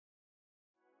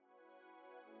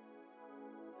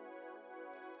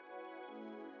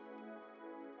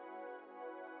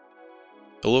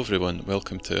Hello everyone,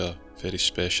 welcome to a very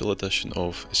special edition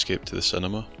of Escape to the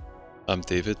Cinema. I'm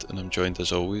David and I'm joined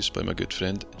as always by my good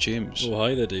friend James. Oh,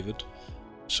 hi there, David.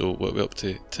 So what are we up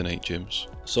to tonight, James?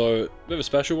 So, we have a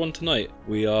special one tonight.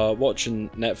 We are watching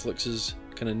Netflix's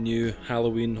kind of new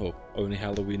Halloween, or only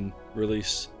Halloween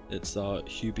release. It's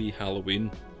Hubie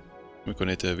Halloween. We're going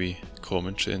to do a wee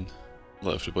commentary and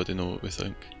let everybody know what we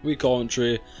think. We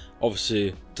commentary,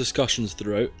 obviously discussions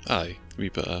throughout. Aye, a wee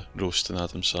bit of roasting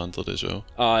Adam Sandler as well.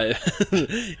 I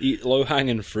eat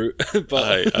low-hanging fruit,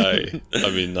 but Aye, I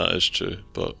mean that is true,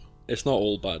 but it's not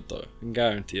all bad though, I can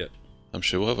guarantee it. I'm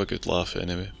sure we'll have a good laugh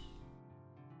anyway.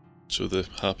 So the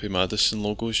Happy Madison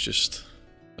logo's just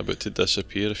about to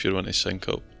disappear if you want to sync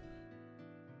up.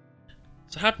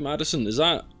 So Happy Madison, is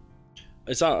that,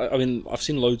 I mean, I've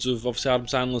seen loads of obviously Adam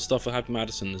Sandler stuff with Happy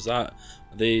Madison. Is that,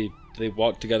 do they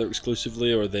work together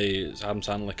exclusively, or is Adam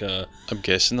Sandler like a... I'm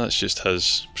guessing that's just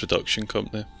his production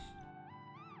company.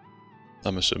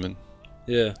 I'm assuming.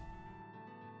 Yeah.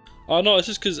 Oh no, it's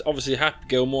just because obviously Happy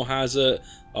Gilmore has it.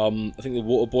 I think the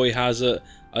Waterboy has it.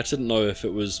 I just didn't know if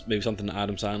it was maybe something that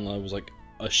Adam Sandler was like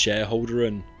a shareholder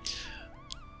in.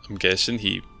 I'm guessing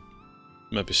he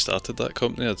maybe started that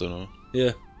company, I don't know.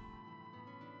 Yeah.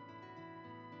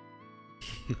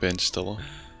 Ben Stiller.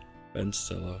 Ben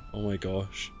Stiller. Oh my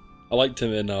gosh. I liked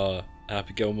him in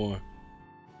Happy Gilmore.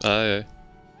 Aye.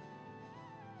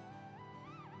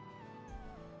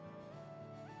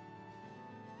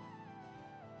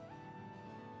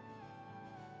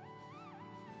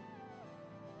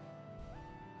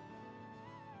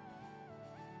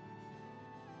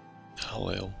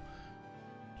 Hallel.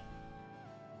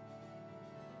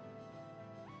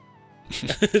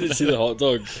 Did you see the hot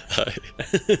dog? Aye.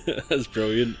 That's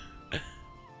brilliant.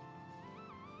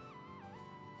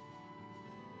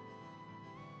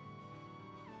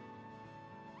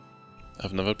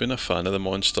 I've never been a fan of the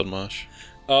Monster Mash.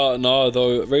 No,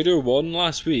 though Radio 1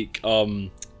 last week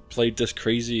played this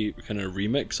crazy kind of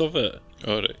remix of it.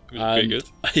 Alright, was it pretty good?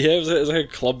 Yeah, it was like a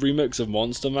club remix of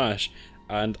Monster Mash,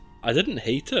 and I didn't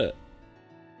hate it.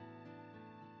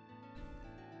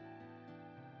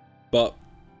 But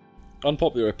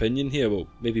unpopular opinion here, well,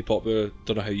 maybe popular,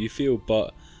 don't know how you feel,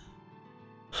 but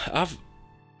I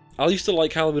used to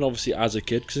like Halloween obviously as a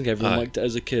kid, because I think everyone liked it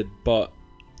as a kid, but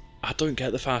I don't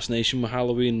get the fascination with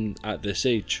Halloween at this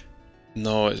age.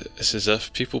 No, it's as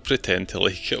if people pretend to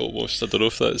like it almost. I don't know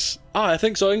if that's... I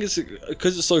think so. I think it's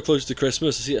because it's so close to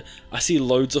Christmas. I see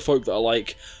loads of folk that are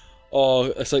like, oh,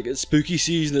 it's like it's spooky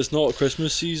season, it's not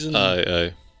Christmas season.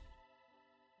 Aye.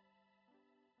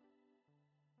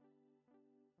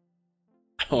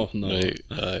 Oh no. Right,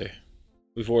 aye.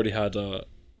 We've already had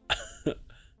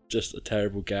just a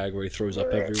terrible gag where he throws up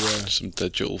everywhere. Some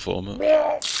digital vomit.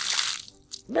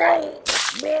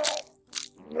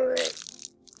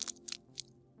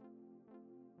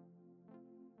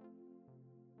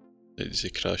 Does he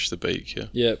crash the bike here?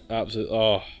 Yep, absolutely.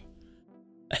 Oh.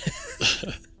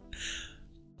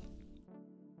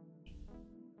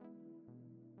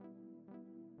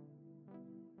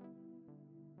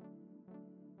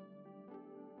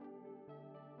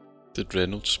 Did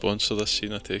Reynolds sponsor this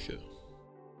scene, I take it?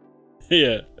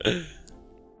 Yeah.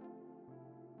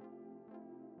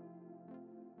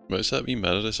 What is that wee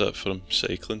mirror? Is that for him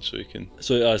cycling so he can...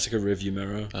 So it's like a review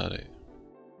mirror. Alright.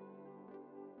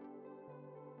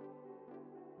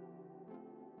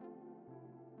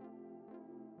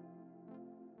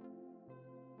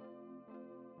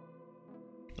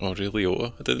 Oh, Ray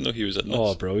Liotta? I didn't know he was in this.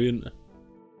 Oh, brilliant.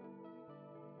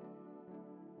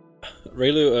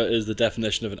 Ray Liotta is the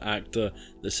definition of an actor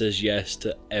that says yes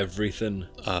to everything.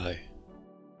 Aye.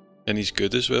 And he's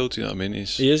good as well, do you know what I mean?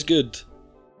 He is good.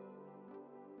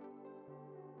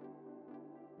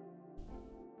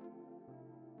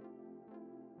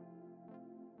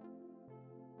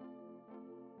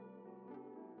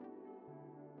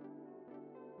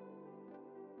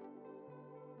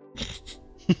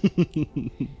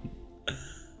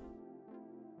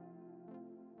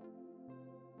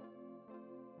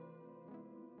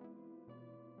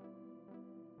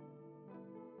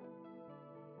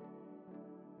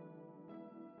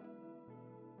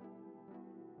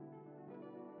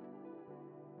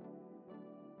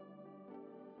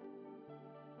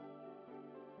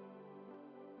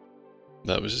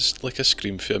 That was just like a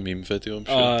scream for a meme video, I'm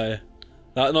sure. Aye.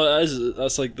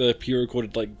 That's like the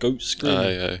pre-recorded like goat scream.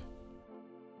 Aye.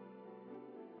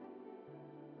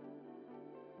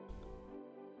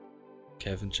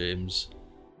 Kevin James.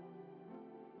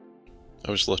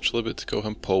 I was literally about to call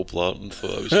him Paul Blart and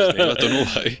thought that was his name. I don't know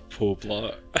why. Paul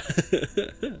Blart.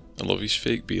 I love his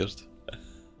fake beard.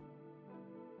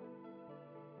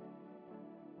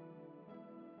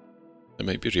 It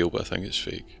might be real, but I think it's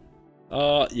fake.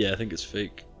 Yeah, I think it's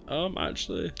fake.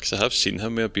 Actually, Because I have seen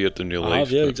him with a beard in real life. I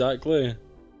have, yeah, but exactly.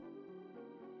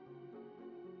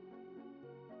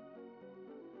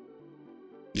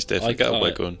 He's definitely got a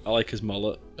wig on. I like his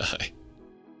mullet. Aye.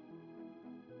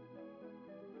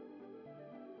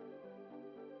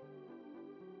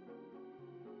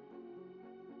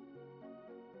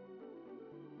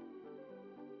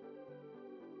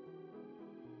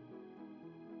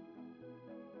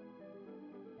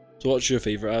 So, what's your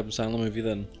favourite Adam Sandler movie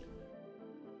then?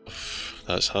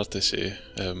 That's hard to say.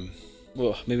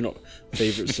 Well, maybe not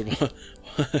favourites.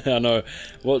 I know.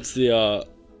 What's the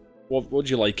what do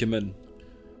you like him in?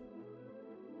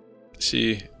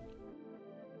 See,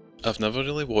 I've never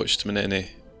really watched him in any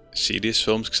serious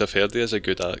films because I've heard he is a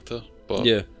good actor, but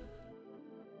Yeah,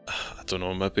 I don't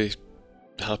know, maybe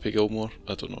Happy Gilmore?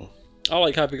 I don't know. I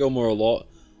like Happy Gilmore a lot.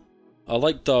 I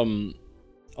liked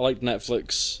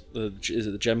Netflix. Is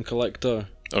it the Gem Collector?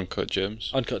 Uncut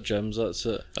Gems. Uncut Gems. That's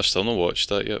it. I've still not watched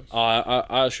that yet. I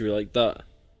actually really liked that.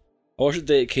 I watched it the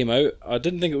day it came out. I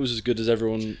didn't think it was as good as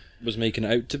everyone was making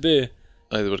it out to be.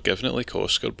 Aye, they were giving it like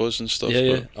Oscar buzz and stuff. Yeah,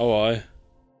 but yeah. Oh, aye.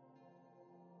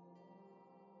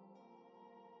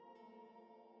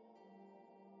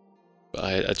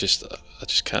 I just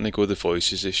can't go the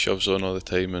voices he shoves on all the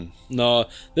time, and No,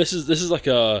 this is like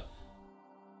a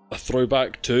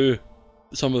throwback to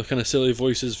some of the kind of silly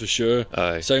voices for sure.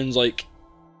 aye, Sounds like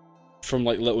from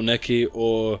like Little Nicky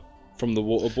or from The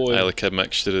Waterboy. I like a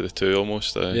mixture of the two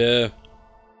almost. Aye. Yeah.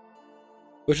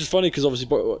 Which is funny because obviously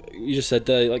you just said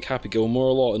you like Happy Gilmore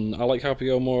a lot, and I like Happy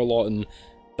Gilmore a lot, and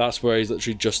that's where he's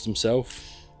literally just himself.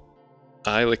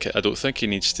 I like it. I don't think he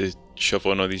needs to shove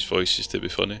on all these voices to be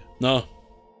funny. No.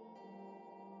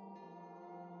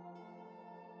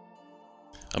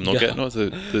 I'm not Yeah. getting all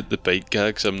the bite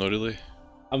gags. I'm not really.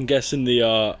 I'm guessing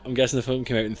the film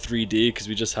came out in 3D because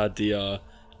we just had the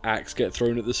axe get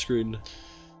thrown at the screen.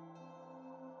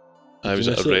 Was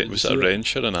you it miss a it? was Did it you a see it?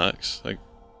 wrench or an axe? Like,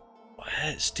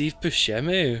 What? Steve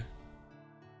Buscemi?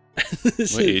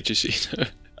 what age is he now?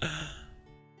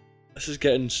 This is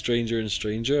getting stranger and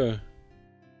stranger.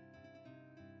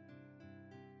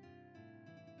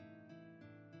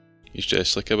 He's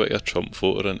dressed like a bit of a Trump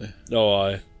voter, isn't he? Oh,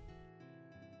 aye.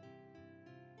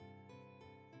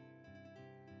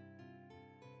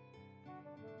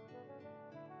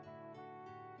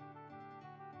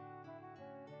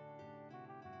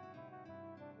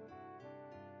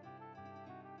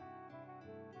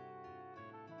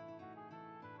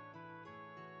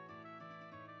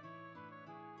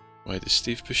 Why does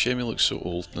Steve Buscemi look so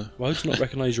old now? Why would you not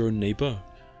recognise your own neighbour?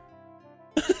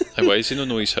 Aye, why does he not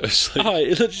know his house? Like, Aye, it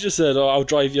literally just said, "Oh, I'll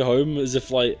drive you home," as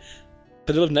if like,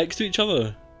 but they live next to each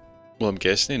other. well, I'm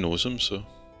guessing he knows him, so.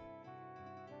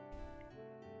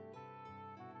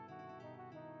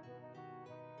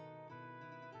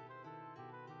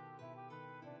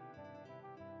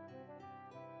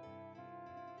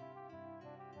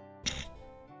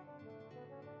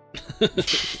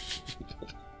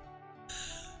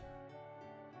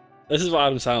 This is what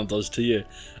Adam Sandler does to you.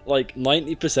 Like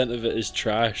 90% of it is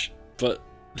trash, but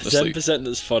the That's like- 10%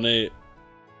 that's funny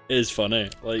is funny.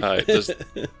 Like, Aye,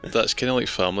 that's kind of like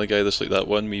Family Guy. There's like that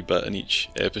one wee bit in each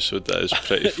episode that is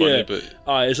pretty funny, Yeah. but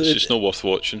aye, it's just not worth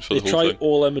watching for they the whole try thing.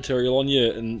 all their material on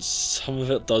you, and some of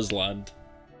it does land.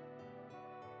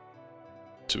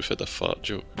 So we've had a fart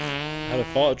joke. I had a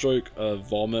fart joke, a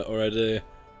vomit already.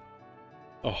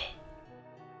 Oh,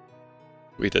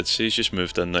 We did say he's just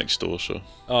moved in next door, so.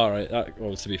 alright,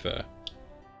 well, to be fair.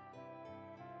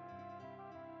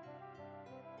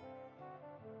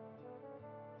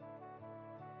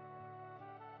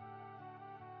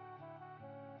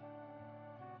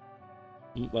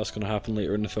 That's going to happen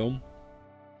later in the film.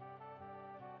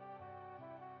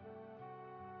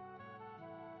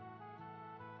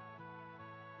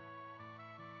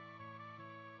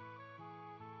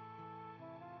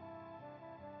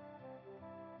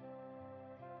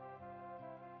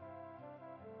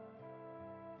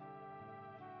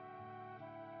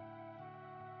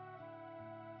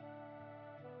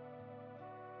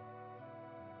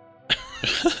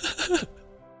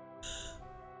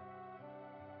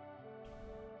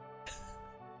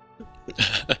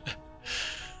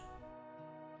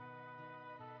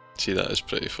 See, that is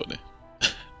pretty funny.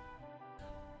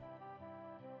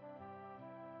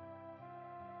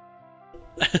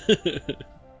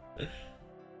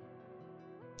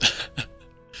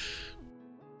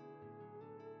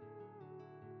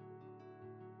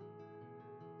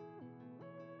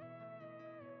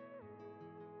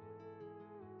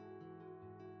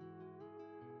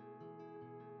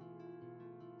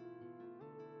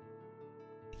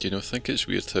 Do you know, I think it's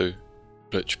weird how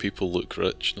rich people look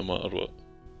rich no matter what.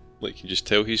 Like, you just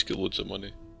tell he's got loads of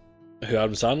money. Who,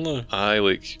 Adam Sandler? Aye,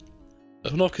 like,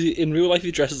 Oh, no, because in real life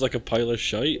he dresses like a pile of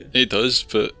shite. he does,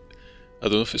 but I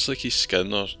don't know if it's like his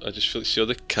skin or I just feel like, see all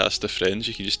the cast of Friends,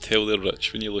 you can just tell they're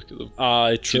rich when you look at them.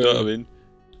 Aye, Do true. you know what I mean?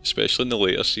 Especially in the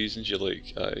later seasons, you're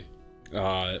like, aye.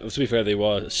 To be fair, they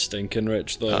were stinking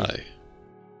rich though. Aye.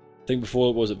 I think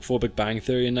before Big Bang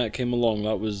Theory and that came along,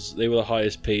 they were the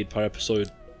highest paid per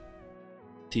episode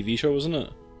TV show, wasn't it?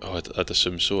 Oh, I'd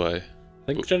assume so, aye.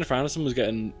 I think Jennifer Aniston was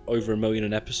getting over $1 million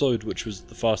an episode, which was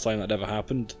the first time that ever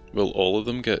happened. Well, all of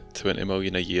them get 20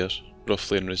 million a year,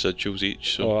 roughly in residuals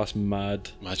each, so Oh, that's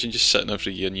mad. imagine just sitting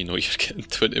every year and you know you're getting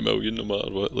 20 million no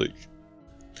matter what, like.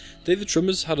 David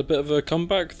Trimmer's had a bit of a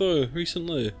comeback though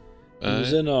recently. He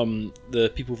was in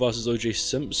the People vs OJ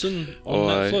Simpson on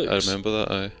Netflix. Aye, I remember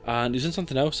that, aye. And he's in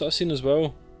something else that I've seen as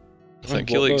well. I think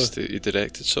he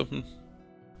directed something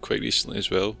quite recently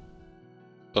as well,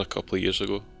 or a couple of years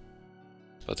ago.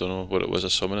 I don't know what it was, I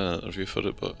saw him in an interview for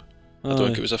it, but I don't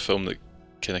think it was a film that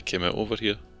kind of came out over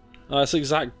here. It's like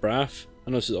Zach Braff.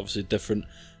 I know it's obviously a different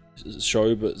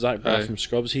show, but Zach Braff from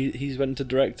Scrubs, he's went into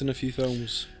directing a few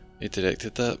films. He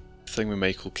directed that thing with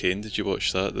Michael Caine, did you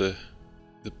watch that? The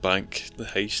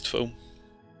heist film?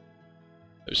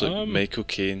 It was like Michael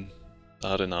Caine,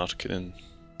 Aaron Arkin, and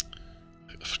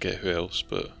I forget who else,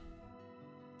 but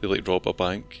they like rob a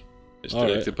bank. It's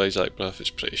directed by Zach Braff,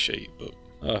 it's pretty shite, but...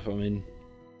 I mean...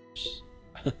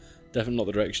 definitely not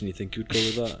the direction you think you'd go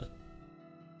with that.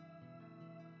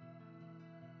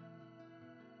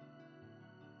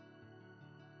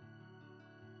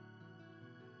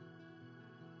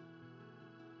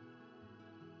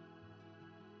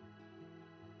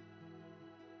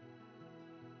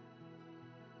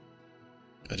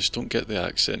 I just don't get the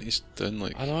accent he's doing,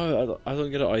 like... I know, I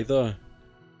don't get it either.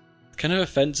 Kind of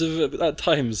offensive at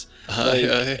times.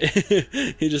 Aye.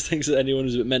 He just thinks that anyone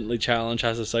who's a bit mentally challenged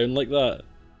has to sound like that.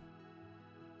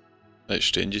 It's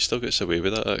strange, he still gets away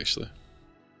with that, actually.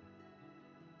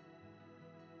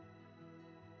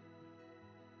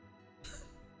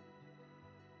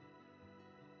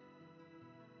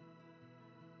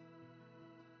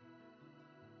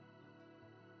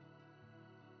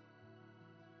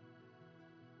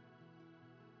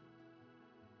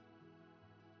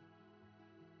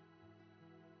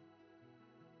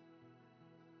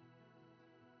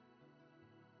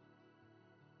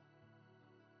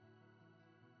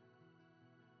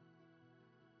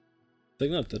 I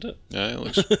think that did it. Yeah, it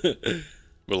looks...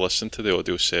 We're listening to the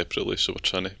audio separately, so we're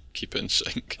trying to keep it in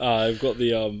sync. I've got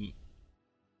the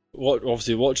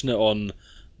obviously watching it on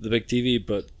the big TV,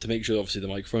 but to make sure obviously the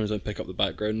microphones don't pick up the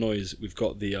background noise, we've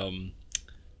got the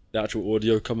actual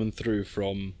audio coming through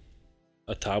from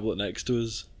a tablet next to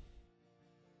us.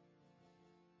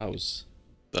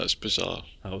 That's bizarre.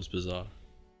 That was bizarre.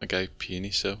 A guy peeing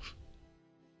himself.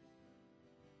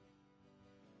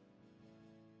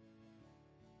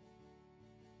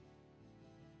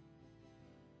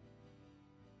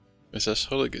 Is this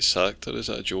her that gets sacked, or is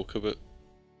that a joke about?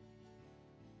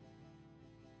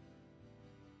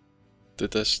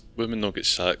 Did this woman not get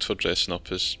sacked for dressing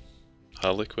up as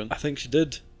Harley Quinn? I think she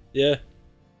did. Yeah.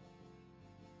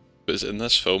 But is it in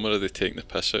this film, or are they taking the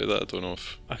piss out of that? I don't know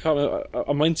if... I can't remember.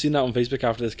 I mind seeing that on Facebook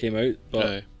after this came out, but...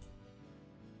 Aye.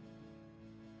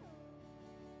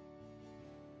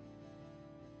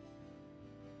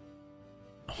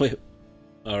 Wait.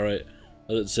 Alright.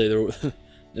 I didn't say they're all...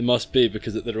 It must be,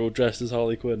 because they're all dressed as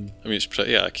Harley Quinn. I mean, it's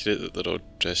pretty accurate that they're all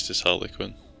dressed as Harley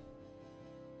Quinn.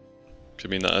 Do you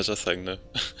mean that is a thing now?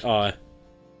 Aye.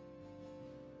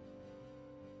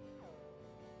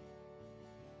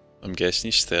 I'm guessing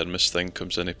his thermos thing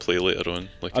comes into play later on.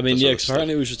 Like I mean, yeah, because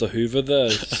apparently it was just a Hoover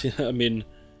there. I mean...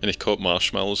 And he caught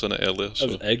marshmallows in it earlier, so...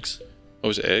 It was eggs. Oh,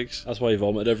 was it eggs? That's why he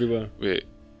vomited everywhere. Wait,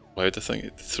 why would I think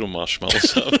he'd throw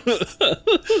marshmallows at him?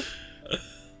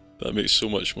 That makes so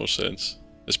much more sense.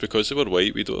 It's because they were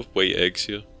white, we don't have white eggs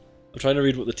here. I'm trying to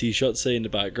read what the t-shirts say in the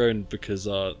background, because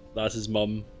that's his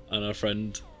mum and her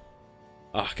friend.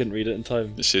 I couldn't read it in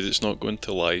time. They said it's not going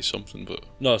to lie something, but...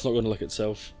 No, it's not going to look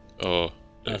itself. Oh.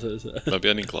 That's it.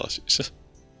 Maybe I need glasses.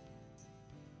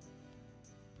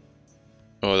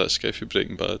 Oh, that's the guy from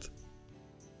Breaking Bad.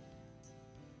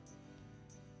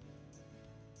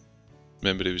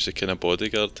 Remember he was a kind of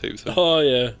bodyguard type thing? Oh,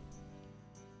 yeah.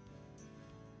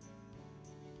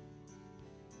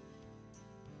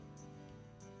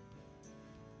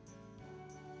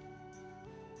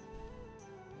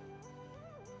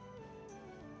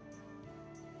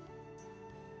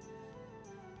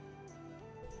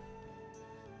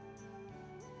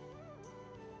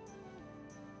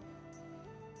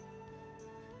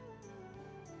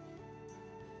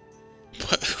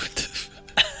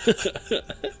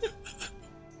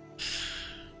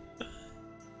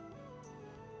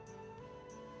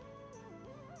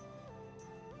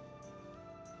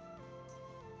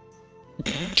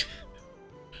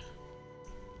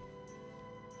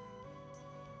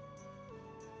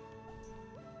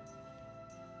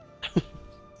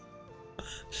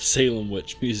 Salem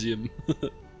Witch Museum.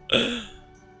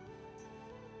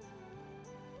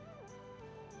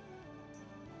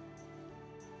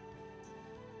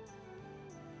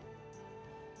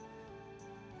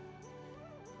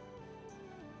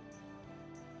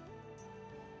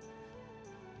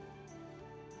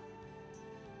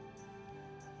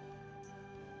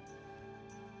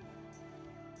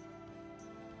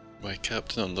 Why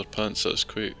Captain Underpants? That's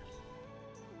quite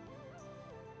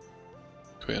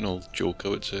an old joke, I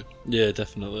would say. Yeah,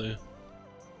 definitely.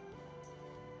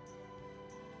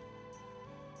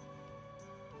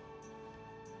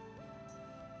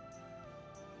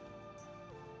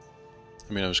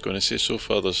 I mean, I was going to say so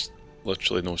far there's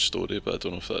literally no story, but I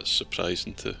don't know if that's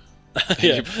surprising to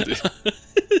Yeah. anybody.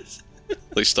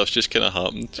 Like, stuff's just kind of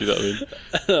happened, do you know what I mean?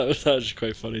 That was actually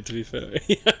quite funny, to be fair.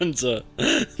 And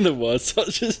the word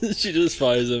touches, she just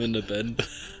fires him in the bin.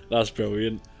 That's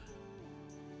brilliant.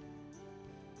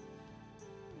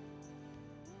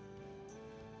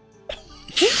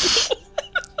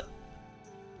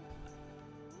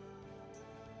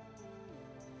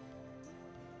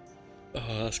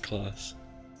 Oh, that's class.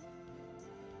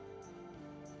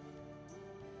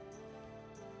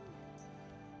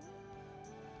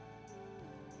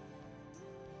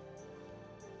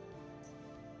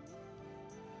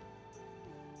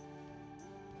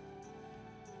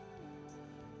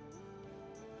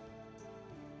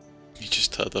 You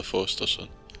just had a foster son.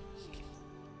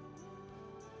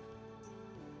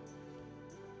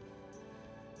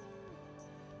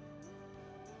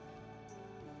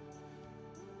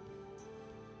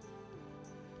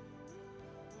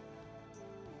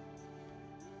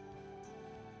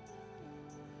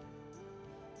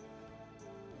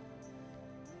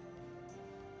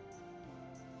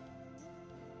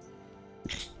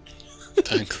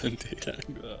 Dangling day.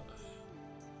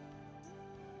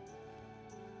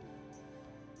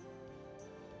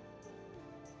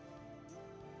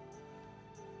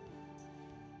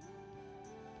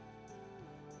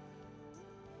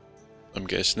 I'm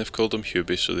guessing they've called him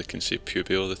Hubie so they can say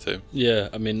Puby all the time. Yeah,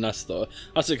 I mean that's it,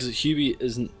 because Hubie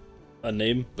isn't a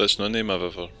name. That's not a name I've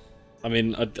ever. I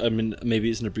mean maybe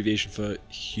it's an abbreviation for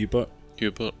Hubert.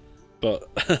 Hubert. But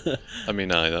I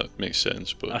mean, aye, that makes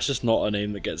sense, but that's just not a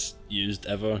name that gets used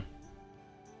ever.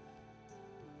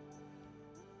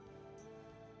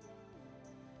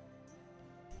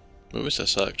 What was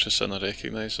this actress in? I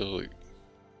recognise her, like.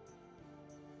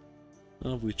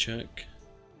 I'll we check.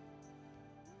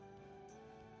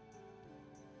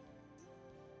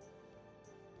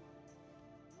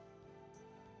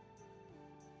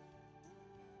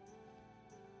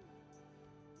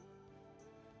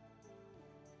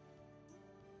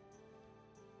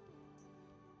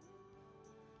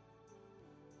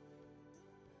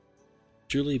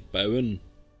 Julie Bowen.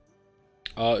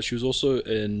 She was also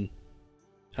in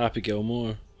Happy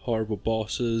Gilmore, Horrible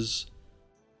Bosses,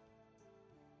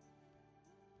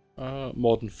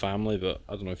 Modern Family, but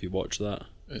I don't know if you watched that.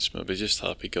 It's maybe just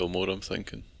Happy Gilmore, I'm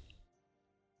thinking.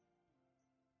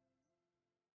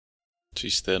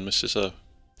 Geez, Thermos is a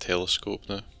telescope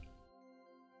now.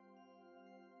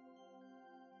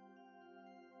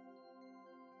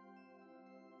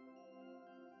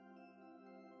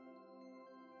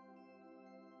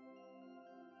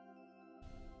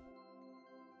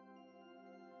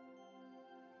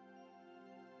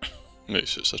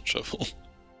 Makes it a trouble.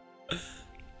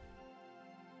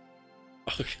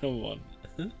 Oh, come on.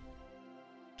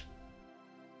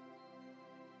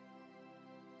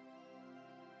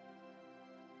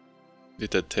 They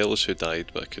did tell us who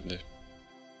died, but I couldn't.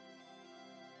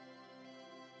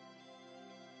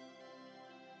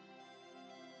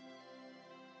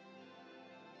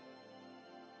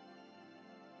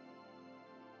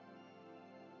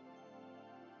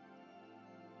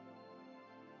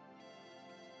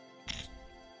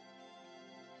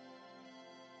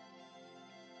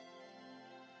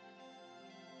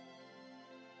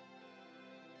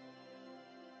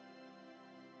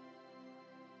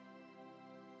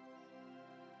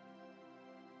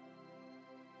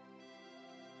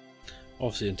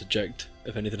 Obviously interject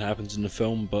if anything happens in the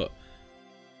film, but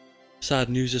sad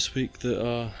news this week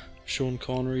that Sean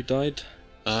Connery died.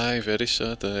 Aye, very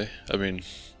sad, aye. I mean,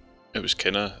 it was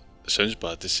kinda, it sounds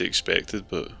bad to say expected,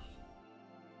 but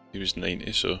he was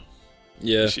 90, so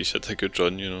yeah, he's had a good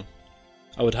run, you know.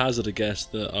 I would hazard a guess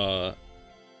that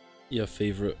your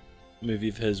favourite movie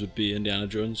of his would be Indiana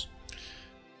Jones.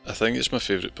 I think it's my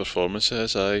favourite performance of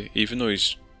his. Even though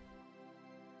he's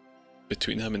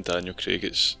between him and Daniel Craig,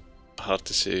 it's hard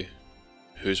to say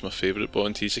who's my favourite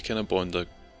Bond. He's the kind of Bond I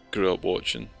grew up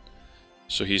watching,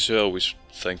 so he's who I always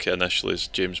think initially is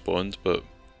James Bond. But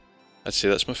I'd say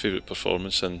that's my favourite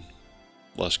performance in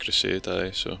Last Crusade.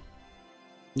 So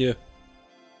yeah.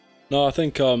 No, I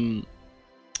think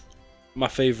my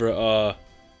favourite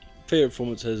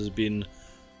performance of his has been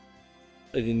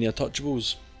in The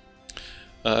Untouchables.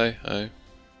 Aye.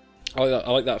 I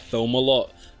like that film a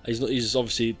lot. He's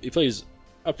obviously, he plays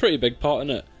a pretty big part in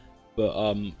it, but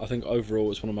I think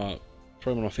overall it's probably one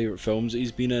of my favourite films that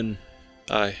he's been in.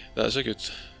 Aye, that's a good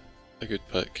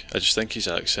pick. I just think his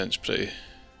accent's pretty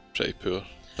poor.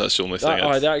 That's the only thing.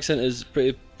 The accent is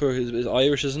pretty poor. It's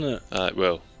Irish, isn't it?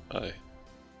 Aye.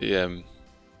 He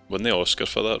won the Oscar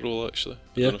for that role, actually.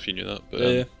 I don't know if you knew that, but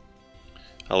yeah.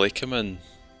 I like him in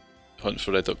Hunt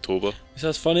for Red October. So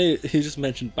that's funny. He just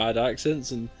mentioned bad accents,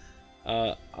 and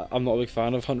I'm not a big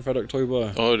fan of Hunt for Red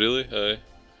October. Oh really? Aye.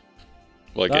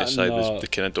 Well, I guess the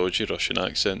kind of dodgy Russian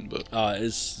accent, but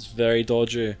it's very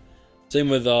dodgy. Same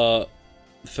with the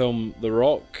film The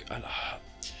Rock.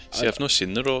 I've not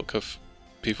seen The Rock.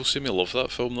 People seem to love that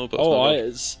film though, but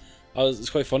it's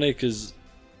quite funny because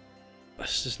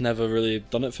it's just never really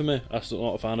done it for me. I'm still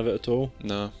not a fan of it at all.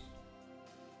 No.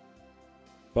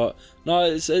 But no,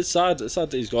 it's sad. It's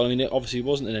sad that he's gone. I mean, obviously he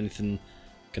wasn't in anything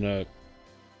kind of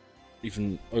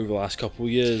even over the last couple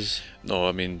of years. No,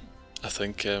 I mean, I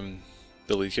think The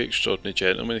League of Extraordinary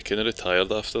Gentlemen, he kind of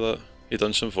retired after that. He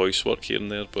done some voice work here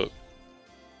and there, but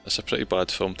it's a pretty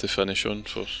bad film to finish on.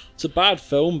 It's a bad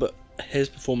film, but his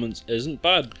performance isn't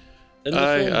bad in the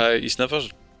film. Aye,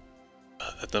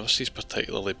 I'd never see he's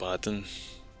particularly bad in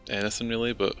anything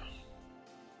really, but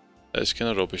it's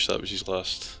kind of rubbish. That was his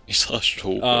last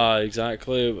role.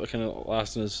 Exactly. Kind of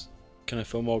last in his kind of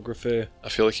filmography. I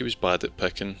feel like he was bad at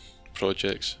picking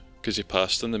projects because he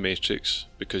passed in The Matrix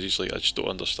because he's like, I just don't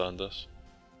understand this.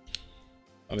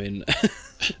 I mean,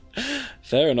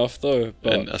 fair enough though.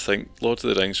 But and I think Lord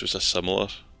of the Rings was a similar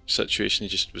situation. He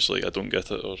just was like, I don't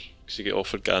get it, or because he got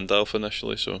offered Gandalf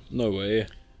initially. So no way.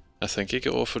 I think he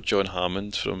got offered John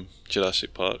Hammond from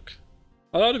Jurassic Park.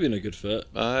 Oh, that would have been a good fit.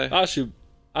 Aye. Actually,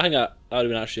 I think that would have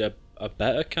been actually a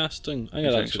better casting. I think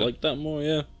I'd actually like that more,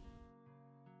 yeah.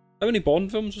 How many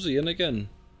Bond films was he in again?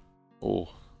 Oh,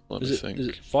 let me think. Is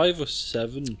it 5 or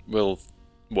 7? Well,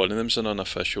 one of them's an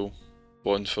unofficial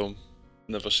Bond film.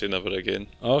 Never Say Never Again.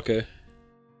 Oh, okay.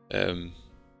 But I'm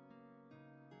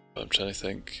trying to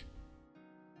think.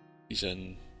 He's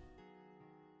in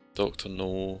Dr.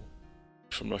 No,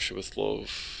 From Russia with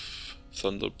Love,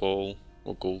 Thunderball,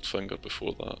 or Goldfinger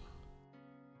before that.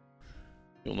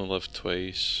 You Only Live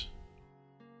Twice.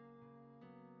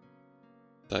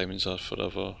 Diamonds Are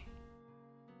Forever.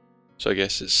 So I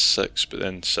guess it's 6, but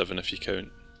then 7 if you count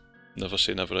Never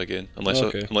Say Never Again.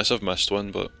 Unless I've missed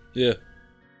one, but yeah.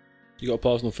 You got a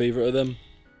personal favourite of them?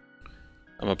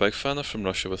 I'm a big fan of From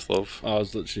Russia with Love. I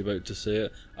was literally about to say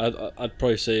it. I'd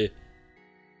probably say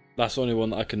that's the only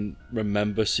one that I can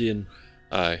remember seeing.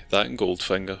 Aye, that and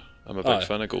Goldfinger. I'm a big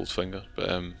fan of Goldfinger, but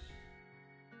and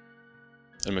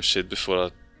I've said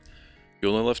before, You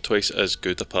Only Live Twice is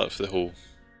good apart from the whole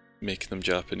making them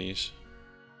Japanese.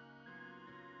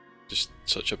 Just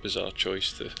such a bizarre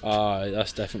choice to.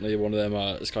 That's definitely one of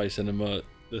them. Sky Cinema.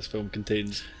 This film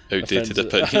contains outdated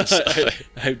opinions.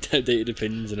 Outdated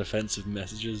opinions and offensive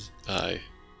messages. Aye.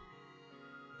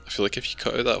 I feel like if you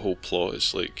cut out that whole plot,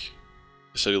 it's a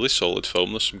really solid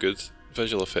film. There's some good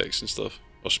visual effects and stuff,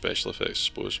 or special effects, I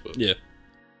suppose. But yeah.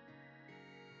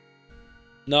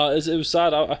 No, it was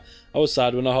sad. I was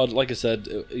sad when I heard, like I said,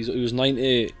 he was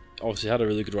 90. Obviously, had a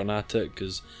really good run at it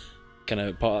because kind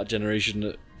of part of that generation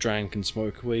that drank and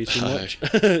smoked way too much.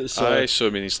 So I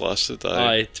mean, he's lasted.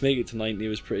 To make it to 90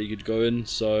 was pretty good going.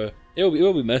 So it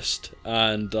will be missed,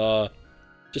 and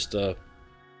just a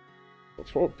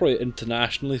probably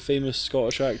internationally famous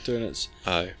Scottish actor, and it's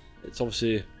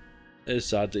obviously it's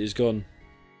sad that he's gone.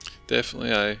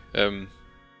 Definitely,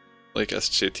 like I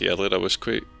said to you earlier,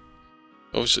 obviously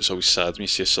it's always sad when you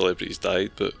see a celebrity's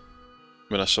died, but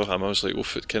when I saw him, I was like,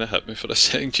 it kind of hit me for a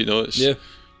second, you know? Yeah.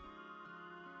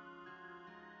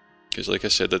 Because like I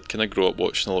said, I'd kind of grow up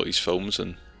watching a lot of his films,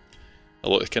 and a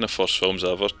lot of the kind of first films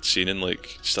I ever seen and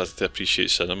like started to appreciate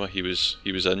cinema, he was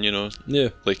in, you know? Yeah.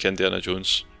 Like Indiana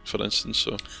Jones, for instance.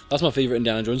 So that's my favourite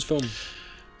Indiana Jones film.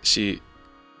 See,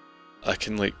 I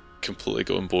can like completely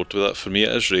go on board with that. For me,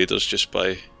 it is Raiders just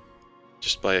by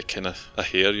a kind of a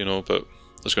hair, you know. But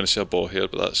I was going to say a ball hair,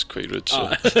 but that's quite rude.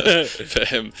 So,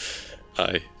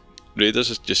 but,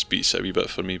 Raiders just beats it a wee bit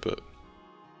for me. But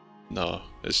No,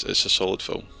 it's a solid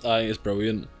film. I think it's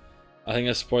brilliant. I think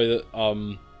that's probably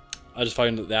that. I just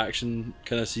find that the action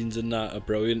kind of scenes in that are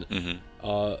brilliant.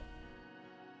 Mm-hmm.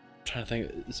 Trying to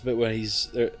think, it's a bit where he's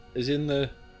there. Is he in the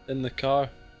car?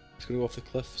 He's going to go off the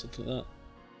cliff, something like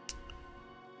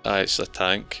that. It's a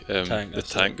tank. The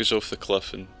tank goes off the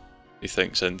cliff, and he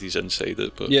thinks Indy's inside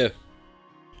it. But yeah,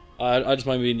 I just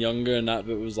mind being younger, and that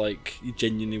bit was like you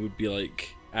genuinely would be like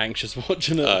anxious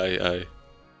watching it. Aye.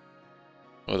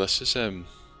 Oh, this is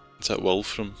that Will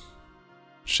from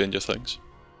Stranger Things?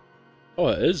 Oh,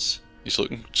 it is. He's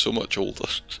looking so much older.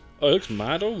 Oh, he looks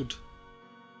mad old.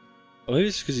 Or maybe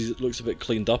it's because he looks a bit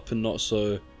cleaned up and not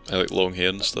so. I like long hair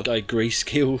and stuff. Guy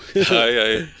grayscale.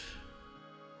 Aye.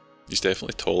 He's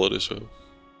definitely taller as well.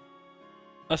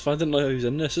 That's fine. I didn't know who was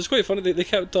in this. It's quite funny. They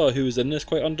kept who was in this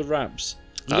quite under wraps.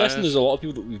 I'm guessing there's a lot of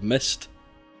people that we've missed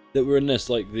that were in this,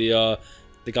 like the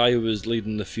guy who was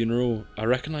leading the funeral. I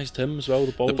recognised him as well.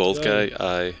 The bald guy.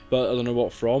 Aye. But I don't know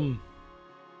what from.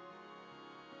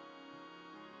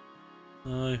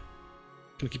 Aye.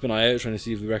 Gonna keep an eye out trying to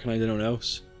see if we recognise anyone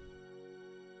else.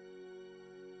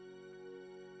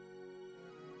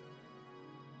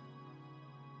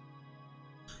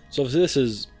 So obviously this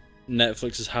is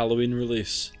Netflix's Halloween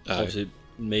release. Aye. Obviously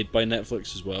made by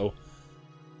Netflix as well.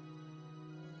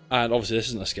 And obviously this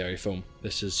isn't a scary film.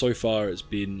 This is, so far it's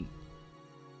been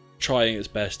trying its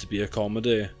best to be a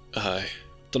comedy. Aye.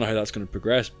 Don't know how that's going to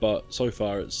progress, but so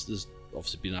far there's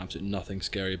obviously been absolutely nothing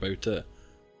scary about it.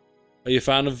 Are you a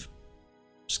fan of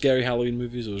scary Halloween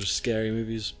movies or just scary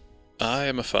movies? I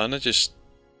am a fan of just...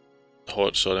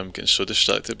 Oh, sorry, I'm getting so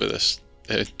distracted by this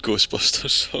Ghostbusters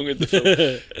song in the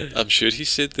film. I'm sure he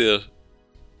said there,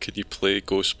 can you play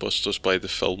Ghostbusters by the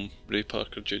film Ray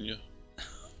Parker Jr.?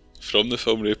 From the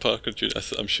film Ray Parker Jr.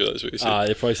 I'm sure that's what he said.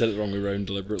 They probably said it the wrong way around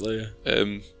deliberately.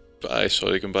 But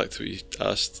sorry, going back to what you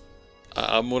asked,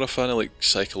 I'm more a fan of like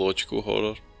psychological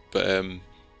horror, but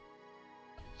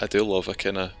I do love a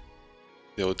kind of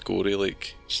the old gory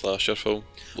like slasher film.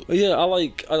 Well, yeah, I'm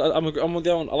on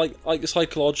the other one. I like the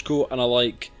psychological, and I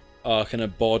like kind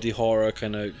of body horror,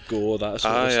 kind of gore, that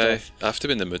sort of stuff. I have to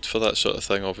be in the mood for that sort of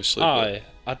thing, obviously. I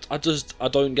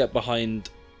don't get behind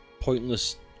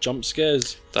pointless jump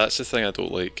scares. That's the thing I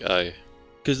don't like.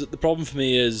 Because the problem for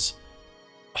me is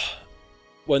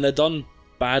when they're done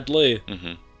badly,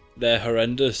 they're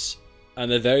horrendous, and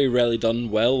they're very rarely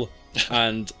done well,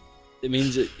 and it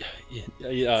means that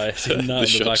I've seen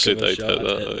that in the back of my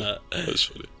shot. That's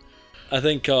funny. I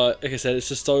think, like I said, it's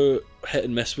just so hit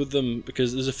and miss with them,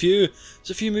 because there's a few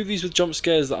movies with jump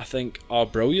scares that I think are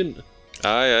brilliant.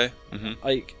 Aye.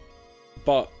 Like,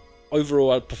 but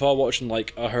overall, I'd prefer watching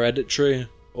like a Hereditary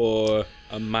or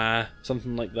a Ma,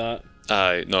 something like that.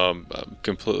 Aye, no, I'm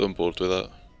completely on board with that.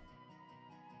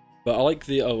 But I like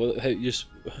the how you just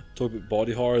talk about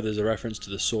body horror. There's a reference to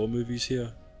the Saw movies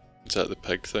here. Is that the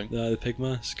pig thing? The pig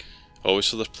mask.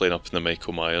 Obviously, they're playing up in the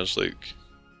Michael Myers, like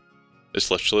it's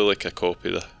literally like a copy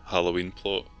of the Halloween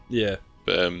plot. Yeah.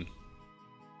 But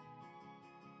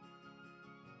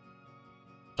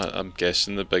I'm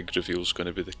guessing the big reveal's going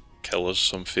to be the killer's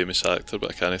some famous actor,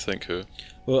 but I can't think who.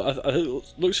 Well, I think it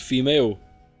looks female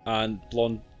and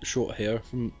blonde, short hair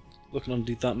from looking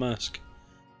underneath that mask.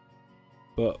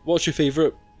 But what's your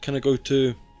favourite kind of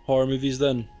go-to horror movies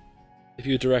then? If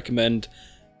you were to recommend,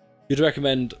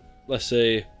 let's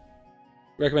say,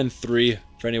 recommend 3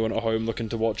 for anyone at home looking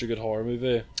to watch a good horror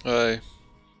movie. Aye.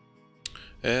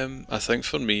 I think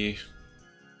for me,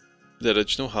 the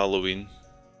original Halloween,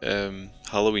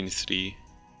 Halloween 3,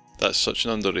 that's such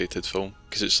an underrated film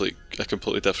because it's like a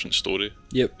completely different story.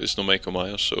 Yep. It's no Michael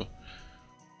Myers, so.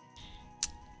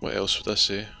 What else would I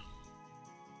say?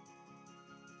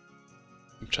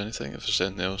 I'm trying to think if there's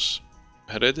anything else.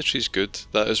 Hereditary's good.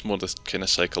 That is more the kind of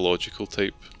psychological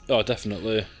type. Oh,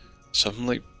 definitely. Something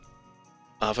like...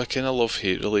 I have a kind of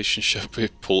love-hate relationship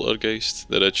with Poltergeist,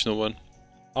 the original one.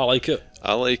 I like it.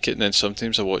 And then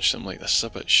sometimes I watch them like, this is a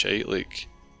bit shite, like...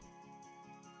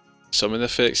 Some of the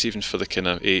effects, even for the kind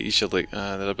of 80s, you're like,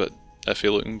 they're a bit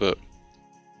iffy looking, but...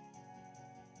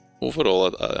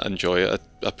 Overall, I enjoy it.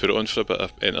 I put it on for a bit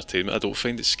of entertainment. I don't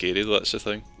find it scary, though, that's the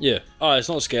thing. Yeah. It's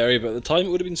not scary, but at the time it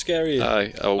would have been scary.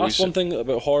 Aye, That's one thing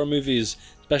about horror movies,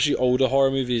 especially older horror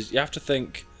movies. You have to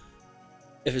think,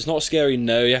 if it's not scary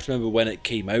now, you have to remember when it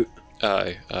came out.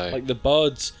 Aye. Like The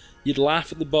Birds, you'd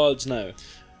laugh at The Birds now.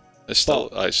 It's still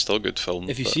a good film.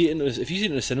 If you see it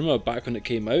in the cinema back when it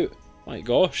came out, my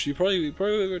gosh, you probably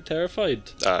were terrified.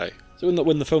 Aye. So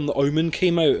when the film The Omen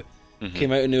came out and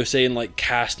they were saying like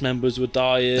cast members were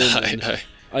dying. Aye.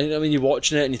 I mean, you're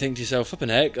watching it and you think to yourself, flipping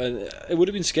heck, it would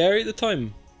have been scary at the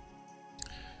time.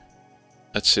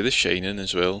 I'd say The Shining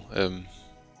as well.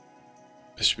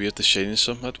 It's weird, The Shining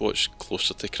something I'd watch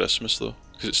closer to Christmas though,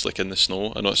 because it's like in the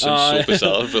snow. I know it sounds so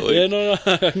bizarre, but like yeah, no,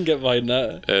 I can get behind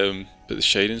that. But The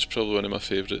Shining's probably one of my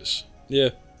favourites. Yeah.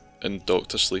 And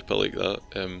Doctor Sleep, I like that.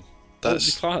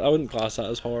 I wouldn't class that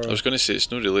as horror. I was going to say it's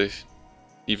not really,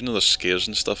 even though there's scares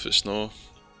and stuff, it's not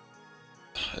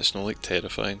like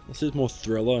terrifying. This is more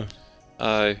thriller.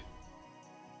 Aye.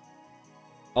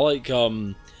 I like bit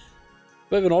of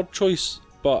an odd choice,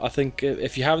 but I think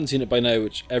if you haven't seen it by now,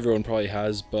 which everyone probably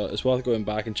has, but it's worth going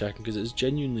back and checking because it's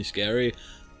genuinely scary.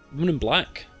 Woman in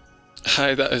Black.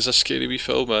 Aye, that is a scary wee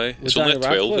film, aye. With It's only at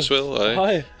 12 as well,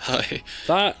 aye. Aye.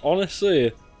 That,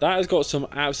 honestly, that has got some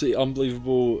absolutely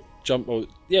unbelievable it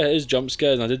is jump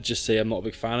scares, and I did just say I'm not a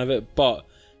big fan of it, but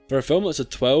for a film that's a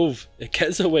 12, it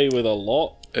gets away with a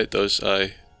lot. It does,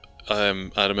 aye.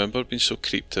 I remember being so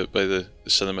creeped out by the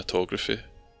cinematography.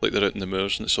 Like they're out in the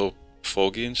moors and it's all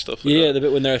foggy and stuff like that. Yeah, the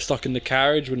bit when they're stuck in the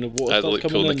carriage, when the water starts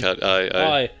coming in.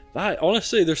 Aye. That,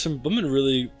 honestly, there's some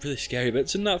really, really scary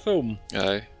bits in that film.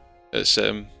 Aye. It's, I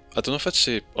don't know if I'd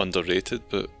say underrated,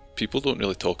 but people don't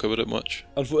really talk about it much.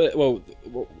 Well,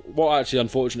 what actually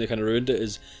unfortunately kind of ruined it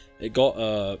is it got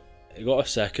a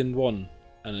second one,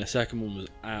 and the second one was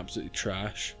absolutely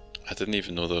trash. I didn't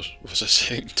even know there was a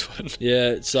second one.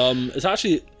 Yeah, it's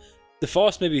actually the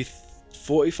first maybe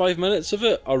 45 minutes of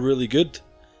it are really good.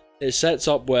 It sets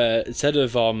up where instead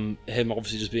of him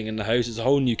obviously just being in the house, it's a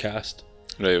whole new cast.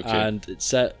 Right, okay. And it's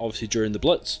set obviously during the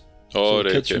Blitz. Oh, so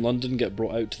right, kids okay. from London get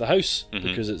brought out to the house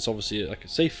because it's obviously like a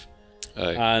safe.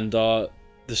 Aye. And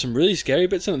there's some really scary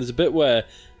bits in it. There's a bit where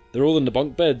they're all in the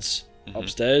bunk beds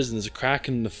upstairs and there's a crack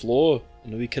in the floor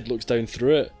and the wee kid looks down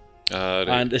through it. Right.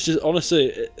 And it's just, honestly,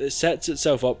 it sets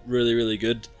itself up really, really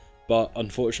good, but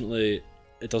unfortunately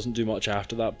it doesn't do much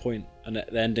after that point, and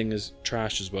the ending is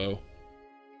trash as well.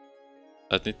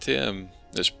 I'd need to,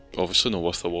 it's obviously not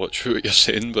worth a watch for what you're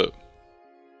saying, but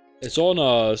it's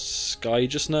on Sky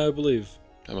just now, I believe.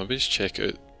 I maybe just check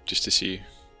it out just to see.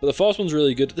 But the first one's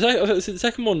really good. The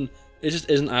second one, it just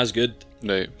isn't as good.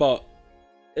 Right. But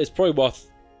it's probably worth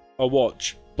a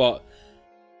watch. But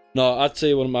no, I'd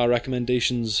say one of my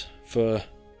recommendations for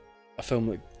a film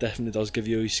that definitely does give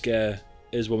you a scare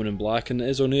is Woman in Black, and it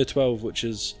is only a 12, which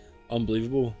is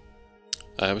unbelievable.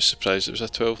 I was surprised it was a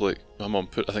 12. Like my mum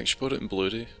I think she bought it in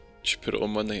Blu-ray. She put it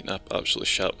on one night and I absolutely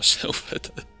shat myself at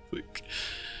it. Like,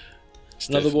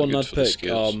 another one I'd pick.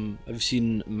 Have you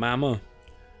seen Mama?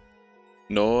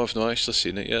 No, I've not actually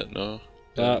seen it yet. No.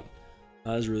 That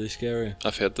is really scary.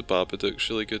 I've heard the Babadook's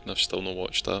really good, and I've still not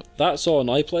watched that. That's on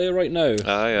iPlayer right now.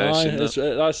 Aye, I've seen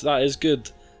that. That is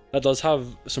good. That does have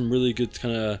some really good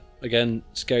kind of, again,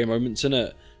 scary moments in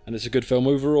it, and it's a good film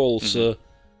overall. So,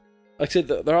 like I said,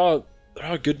 there are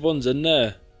good ones in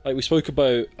there. Like we spoke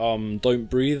about Don't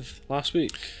Breathe last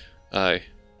week. Aye,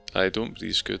 Don't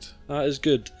Breathe's good. That is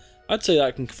good. I'd say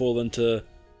that can fall into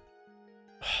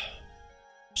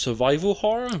survival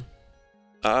horror.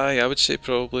 Aye, I would say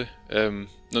probably. No,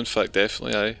 in fact,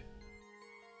 definitely. Aye.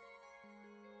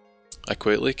 I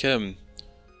quite like. I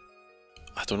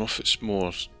don't know if it's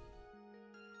more,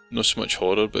 not so much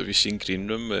horror, but have you seen Green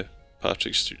Room with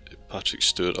Patrick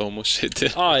Stewart? I almost said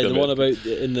it. Aye, the one about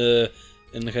in the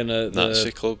kind of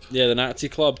Nazi club. Yeah, the Nazi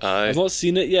club. Aye. I've not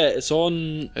seen it yet. It's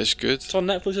on. It's good. It's on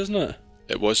Netflix, isn't it?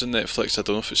 It was on Netflix. I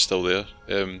don't know if it's still there.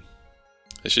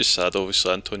 It's just sad.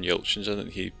 Obviously, Anton Yelchin's in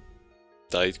it. He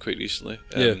died quite recently.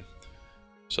 Yeah.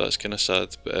 So that's kind of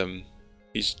sad. But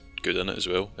he's good in it as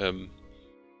well.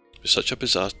 It's such a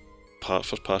bizarre part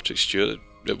for Patrick Stewart.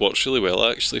 It works really well.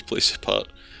 Actually, plays the part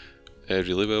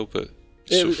really well. But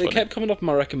it kept coming up in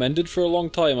my recommended for a long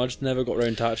time. I just never got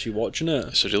around to actually watching it.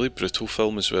 It's a really brutal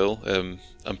film as well.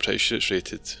 I'm pretty sure it's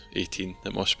rated 18.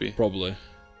 It must be. Probably.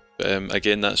 But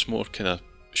again, that's more kind of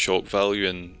shock value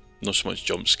and not so much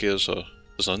jump scares, or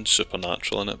there's nothing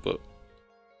supernatural in it, but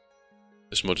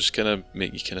it's more just kind of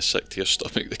make you kind of sick to your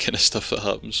stomach, the kind of stuff that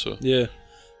happens. So yeah,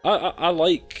 I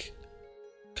like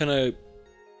kind of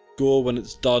gore when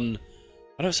it's done.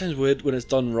 I know it sounds weird when it's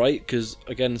done right, because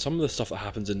again, some of the stuff that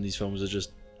happens in these films are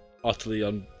just utterly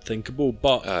unthinkable.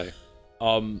 But aye.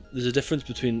 There's a difference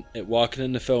between it working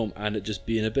in the film and it just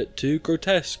being a bit too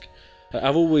grotesque.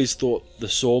 I've always thought the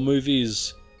Saw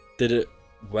movies did it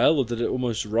well, or did it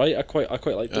almost right. I quite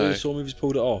like the way the Saw movies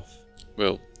pulled it off.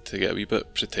 Well, to get a wee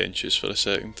bit pretentious for a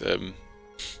second,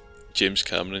 James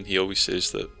Cameron, he always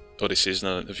says that, or he says in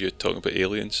an interview talking about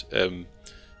aliens,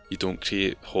 you don't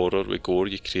create horror with gore,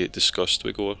 you create disgust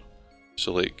with gore.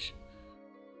 So like,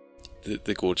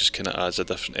 the gore just kind of adds a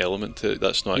different element to it.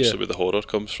 That's not actually where the horror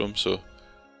comes from. So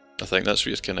I think that's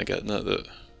what you're kind of getting at. That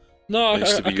no, I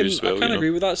can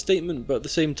agree with that statement, but at the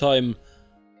same time,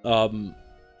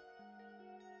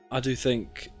 I do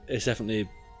think it's definitely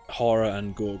horror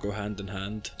and gore go hand in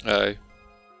hand. Aye.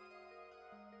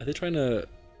 Are they trying to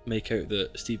make out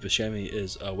that Steve Buscemi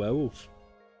is a werewolf?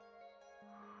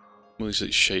 Well, he's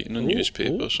like shiting on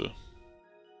newspaper, so.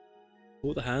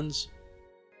 Oh, the hands.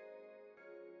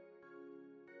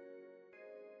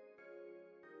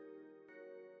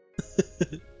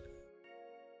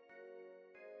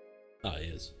 He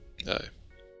is. Aye.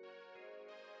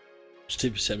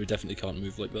 Steve Buscemi definitely can't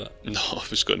move like that. No, I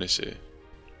was going to say.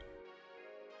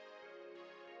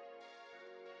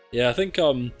 Yeah, I think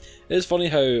it's funny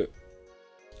how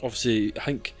obviously I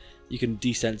think you can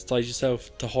desensitize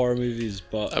yourself to horror movies,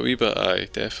 but A wee bit, aye,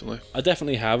 definitely. I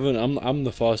definitely haven't. I'm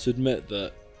the first to admit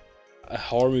that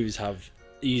horror movies have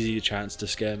easy chance to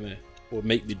scare me or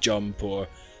make me jump, or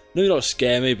maybe not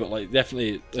scare me, but like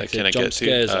definitely like say, jump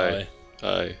scares.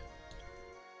 Aye.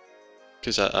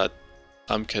 Because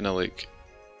I'm kind of like,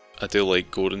 I do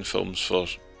like gore in films for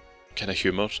kind of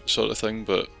humour sort of thing,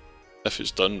 but if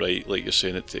it's done right, like you're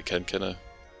saying, it can kind of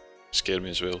scare me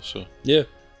as well. So yeah,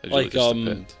 it really like does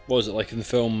depend. what was it like in the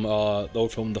film, the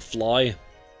old film The Fly?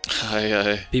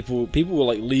 Aye. People were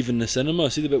like leaving the cinema.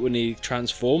 See the bit when he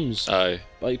transforms? Aye.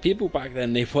 Like people back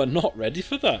then, they were not ready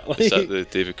for that. Like, Is that the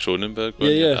David Cronenberg one?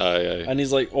 Yeah. Aye. And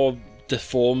he's like all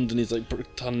deformed, and he's like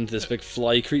turned into this big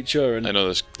fly creature. And I know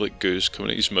there's like goose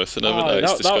coming out his mouth and everything.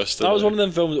 It's disgusting. That was one of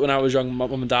them films that when I was young, my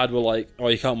mum and dad were like, "Oh,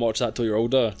 you can't watch that till you're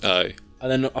older." Aye. And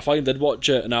then I finally did watch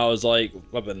it, and I was like,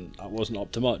 well, then that wasn't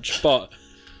up to much. But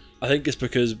I think it's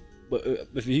because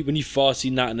when you first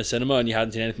seen that in the cinema and you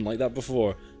hadn't seen anything like that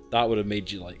before, that would have made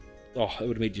you like, it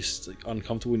would have made you like,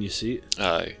 uncomfortable when you see it.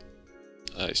 Aye,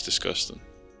 it's disgusting.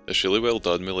 It's really well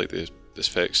done with like the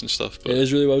effects and stuff. But it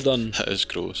is really well done. It is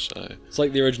gross. Aye. It's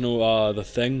like the original The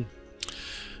Thing.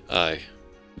 Aye,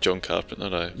 John Carpenter.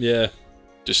 Aye. Yeah.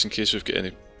 Just in case we've got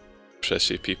any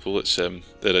prissy people, it's the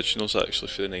original's actually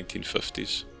for the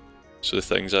 1950s, so the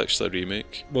Thing's actually a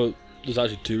remake. Well, there's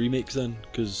actually 2 remakes then,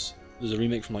 because there's a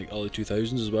remake from like early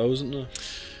 2000s as well, isn't there?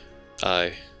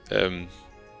 Aye.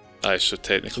 So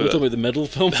technically, so we're talking about the middle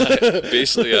film.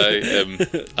 Basically,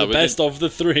 the best of the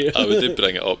 3. I wouldn't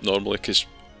bring it up normally because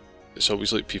it's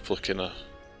always like people are kind of,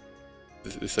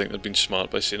 they think they're being smart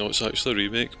by saying, "Oh, it's actually a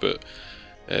remake," but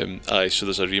so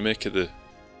there's a remake of the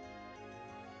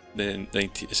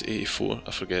 84,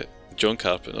 I forget. John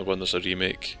Carpenter one, there's a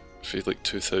remake for like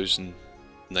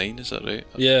 2009, is that right?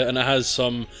 Yeah, and it has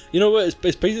some, you know what, it's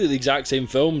basically the exact same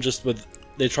film, just with,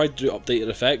 they tried to do updated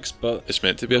effects, but it's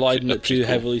meant to be relied on it too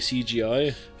heavily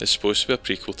CGI. It's supposed to be a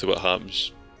prequel to what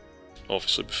happens,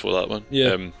 obviously, before that one.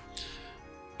 Yeah.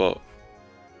 But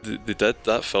they did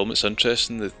that film, it's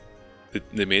interesting,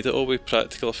 they made it all with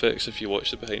practical effects if you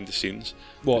watch the behind the scenes.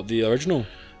 What, the original?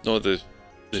 No, the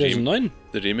 2009?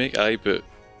 The remake, aye, but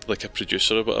like a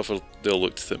producer or whatever, they all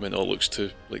looked at it and went, "Oh, it looks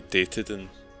too like dated and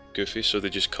goofy," so they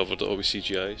just covered it all with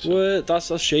CGI. So. Well,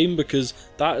 that's a shame, because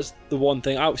that is the one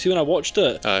thing. See, when I watched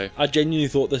it, aye, I genuinely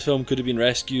thought this film could have been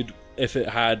rescued if it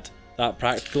had that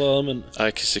practical element. Aye,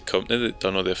 because the company that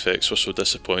done all the effects were so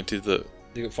disappointed that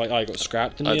they got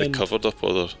scrapped in the end. They covered up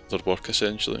all their work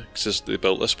essentially, because they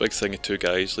built this big thing of 2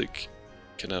 guys like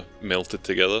kind of melted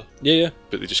together. Yeah.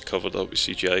 But they just covered up with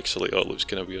CGI because they're like, "Oh, it looks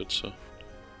kind of weird." So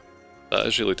that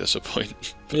is really disappointing.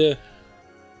 Yeah.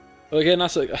 Well, again,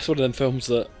 that's one of them films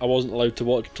that I wasn't allowed to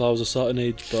watch until I was a certain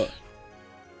age, but...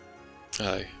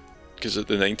 Aye. Because the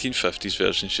 1950s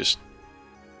version's just...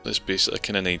 It's basically a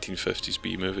kind of 1950s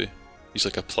B-movie. He's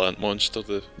like a plant monster,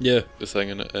 the thing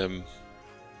in it.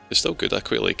 It's still good, I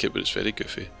quite like it, but it's very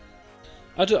goofy.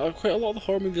 Quite a lot of the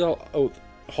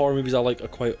horror movies I like are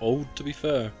quite old, to be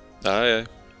fair. Aye.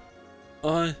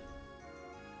 I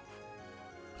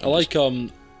like,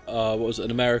 what was it,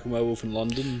 An American Werewolf in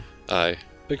London? Aye.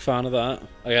 Big fan of that.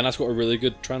 Again, that's got a really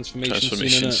good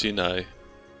transformation scene, aye.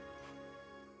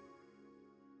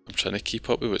 I'm trying to keep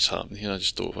up with what's happening here, I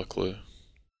just don't have a clue.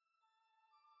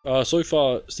 So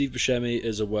far, Steve Buscemi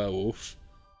is a werewolf.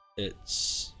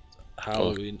 It's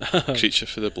Halloween. Creature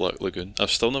for the Black Lagoon.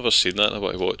 I've still never seen that and I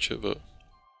want to watch it, but...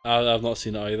 I've not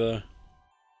seen it either.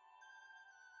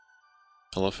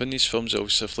 I love in these films, they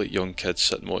always have like young kids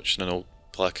sitting watching an old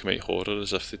black and white horror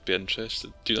as if they'd be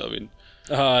interested. Do you know what I mean?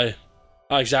 Aye.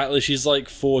 Exactly, she's like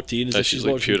 14, as if she's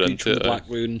like watching pure Creature from into the Black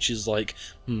Lagoon, and she's like,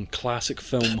 classic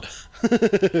film.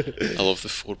 I love the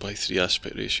 4:3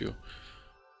 aspect ratio.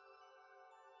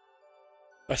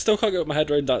 I still can't get my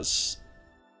head around that's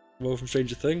Will from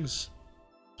Stranger Things.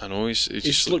 I know, he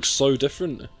just looks so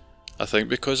different. I think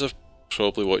because I've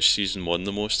probably watched season 1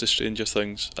 the most of Stranger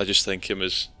Things, I just think him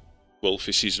as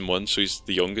Wolfie season 1, so he's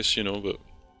the youngest, you know, but...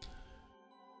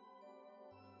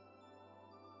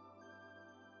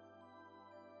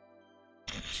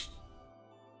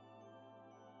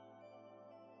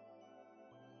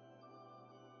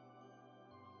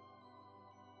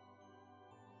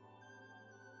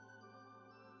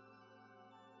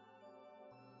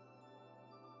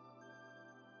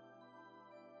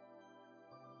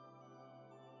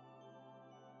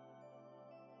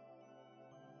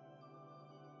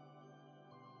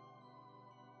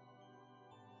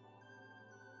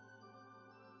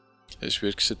 It's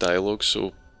weird because the dialogue's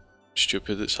so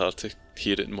stupid it's hard to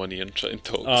hear it in one ear and try and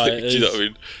talk. Ah, Do you know what I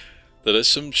mean? There is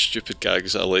some stupid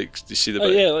gags that I like. Do you see the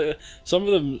bit? Yeah, like, some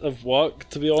of them have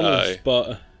worked, to be honest,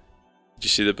 but... Do you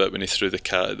see the bit when he threw the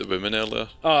cat at the woman earlier?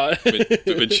 But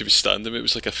when she was standing, it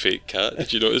was like a fake cat.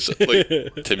 Did you notice? Like,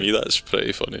 to me, that's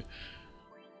pretty funny.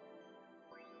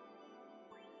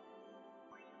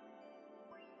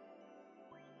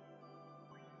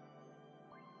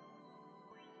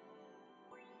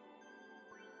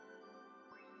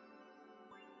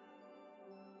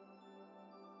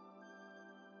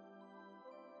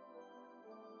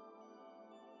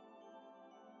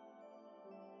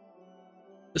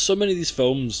 There's so many of these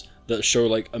films that show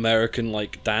like American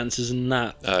like dances and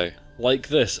that. Aye. Like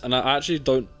this, and I actually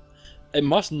don't. It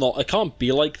must not. It can't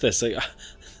be like this. Like,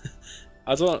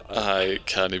 I don't. Aye, it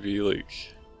can't be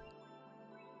like.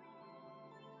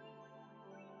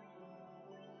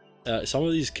 Some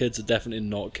of these kids are definitely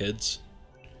not kids.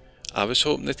 I was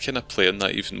hoping they'd kind of play on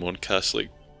that even more and cast like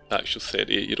actual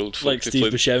 38-year-old folk. Like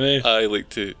Steve Buscemi. I like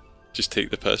to just take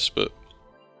the piss, but.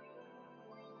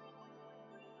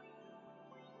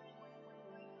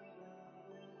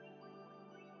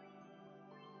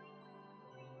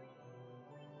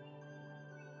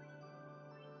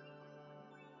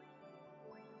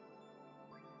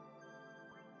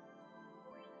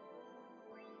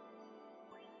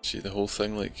 See, the whole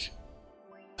thing, like,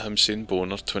 him saying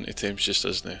boner 20 times just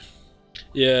isn't it?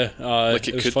 Yeah, like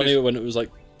it was funny when it was like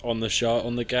on the shot,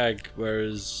 on the gag,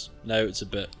 whereas now it's a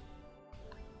bit.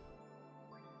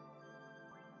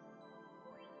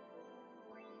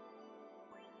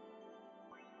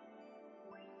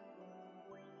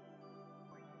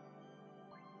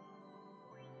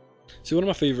 See, one of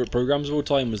my favourite programs of all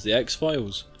time was the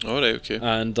X-Files. Alright, okay.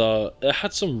 And it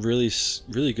had some really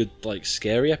good, like,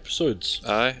 scary episodes.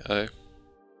 Aye.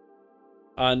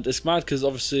 And it's mad because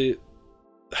obviously,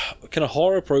 kind of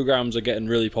horror programs are getting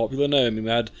really popular now. I mean,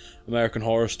 we had American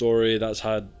Horror Story that's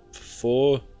had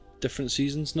 4 different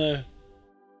seasons now.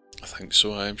 I think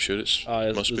so. I'm sure it's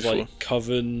must be like 4.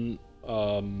 Coven.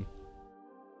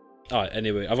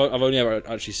 Anyway, I've only ever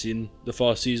actually seen the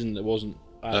first season. It wasn't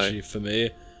actually for me.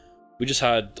 We just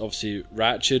had obviously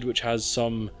Ratched, which has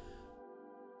some.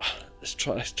 It's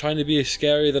trying to be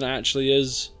scarier than it actually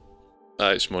is.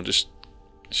 It's more just.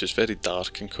 It's just very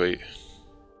dark and quite.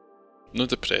 Not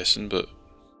depressing, but.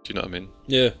 Do you know what I mean?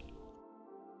 Yeah.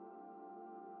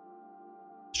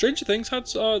 Stranger Things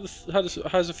has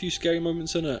a few scary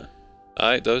moments in it.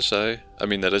 It does. I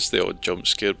mean, there is the odd jump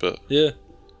scare, but. Yeah.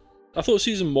 I thought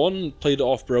season 1 played it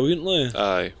off brilliantly.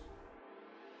 Aye.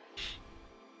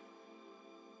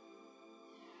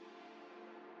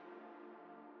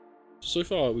 So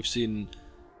far, we've seen,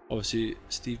 obviously,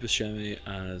 Steve Buscemi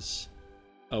as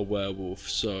a werewolf.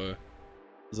 So,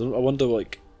 I wonder,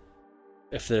 like,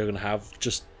 if they're gonna have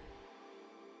just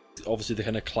obviously the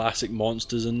kind of classic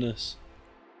monsters in this.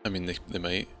 I mean, they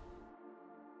might.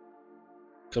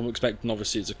 Cause I'm expecting,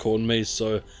 obviously, it's a corn maze,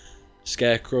 so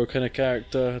scarecrow kind of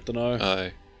character. I don't know.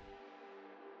 Aye.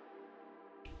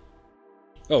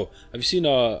 Oh, have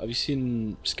you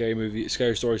seen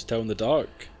Scary Stories to Tell in the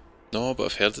Dark? No, but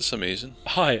I've heard it's amazing.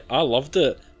 Hi, I loved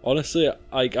it. Honestly,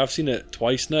 I've seen it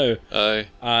twice now. Aye.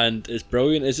 And it's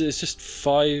brilliant. It's just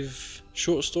 5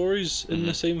 short stories in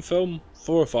the same film.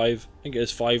 4 or 5. I think it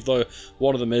is 5 though.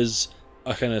 One of them is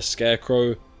a kind of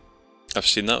scarecrow. I've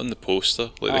seen that on the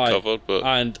poster, like the cover, but.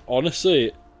 And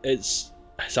honestly, it's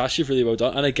actually really well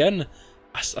done. And again,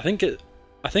 I think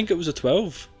it was a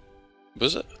 12.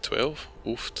 Was it 12?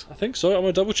 Oofed. I think so. I'm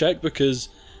gonna double check because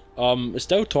it's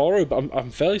Del Toro, but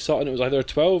I'm fairly certain it was either a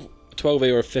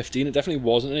 12A or a 15. It definitely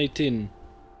wasn't an 18.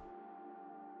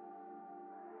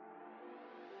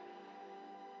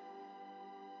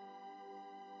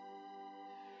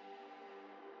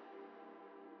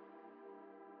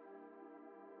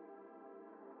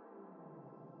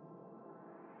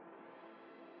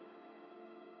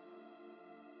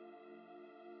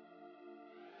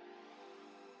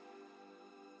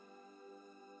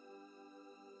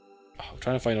 I'm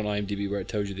trying to find on IMDb where it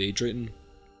tells you the age rating.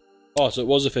 Oh, so it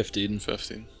was a 15.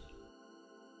 15.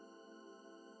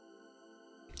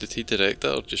 Did he direct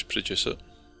that or just produce it?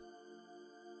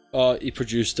 He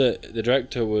produced it. The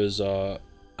director was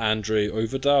Andre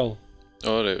Overdal.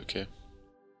 Oh, right, okay.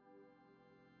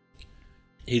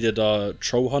 He did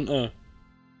Troll Hunter.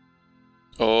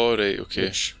 Oh, right, okay.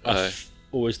 Which I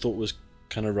always thought was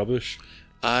kind of rubbish.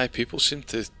 Aye, people seem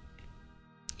to.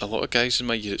 A lot of guys in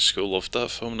my year at school loved that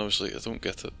film, and I was like, I don't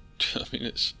get it. I mean,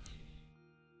 it's.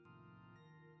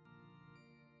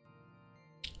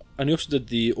 And he also did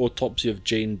the Autopsy of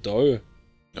Jane Doe.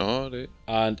 Oh, right.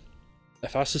 And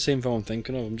if that's the same film I'm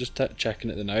thinking of, I'm just checking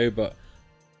it now, but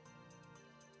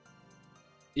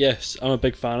yes, I'm a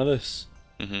big fan of this.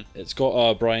 Mm-hmm. It's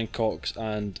got Brian Cox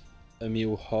and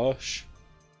Emile Hirsch.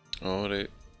 Oh, right.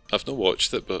 I've not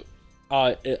watched it, but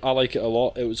I like it a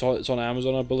lot. It's on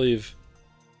Amazon, I believe.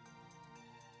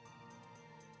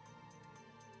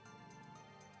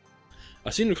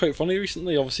 I've seen it quite funny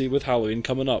recently, obviously with Halloween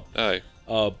coming up. aye.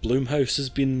 Blumhouse has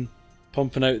been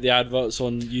pumping out the adverts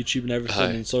on YouTube and everything,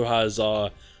 Aye. and so has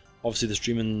obviously the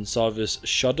streaming service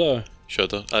Shudder.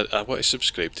 Shudder. I want to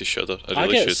subscribe to Shudder. I I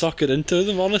really get should. suckered into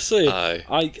them, honestly.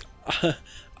 Aye.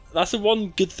 That's the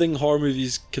one good thing horror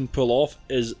movies can pull off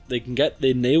is they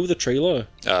nail the trailer.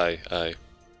 Aye.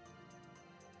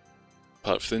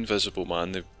 Apart from the Invisible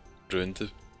Man, they ruined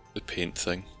the paint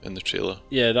thing in the trailer.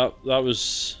 Yeah, that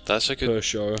was That's a good. for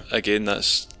sure. Again,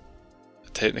 that's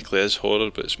technically is horror,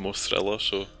 but it's more thriller.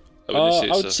 So I wouldn't say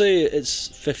it's say it's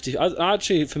 50.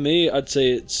 Actually, for me, I'd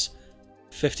say it's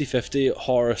 50-50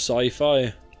 horror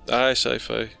sci-fi. Aye,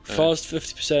 sci-fi. First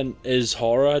 50% is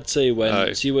horror, I'd say. When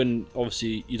Aye. when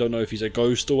obviously you don't know if he's a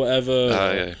ghost or whatever.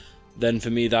 Aye. Then for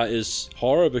me that is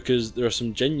horror, because there are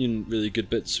some genuine really good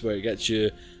bits where it gets you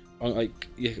on, like,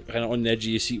 you're kind of on the edge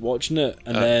of your seat watching it,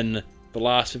 and then the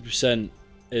last 50%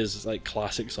 is like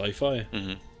classic sci-fi.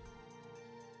 Mm-hmm.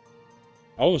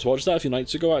 I almost watched that a few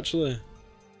nights ago, actually.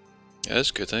 Yeah,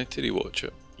 it's good. I need to rewatch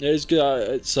it. Yeah, it's good.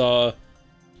 It's I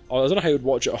don't know how I would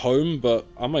watch it at home, but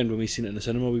I mind when we seen it in the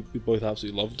cinema, we both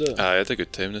absolutely loved it. Aye, I had a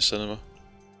good time in the cinema.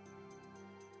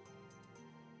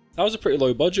 That was a pretty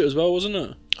low budget as well, wasn't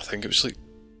it? I think it was like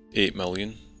 8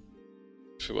 million,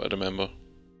 for what I remember.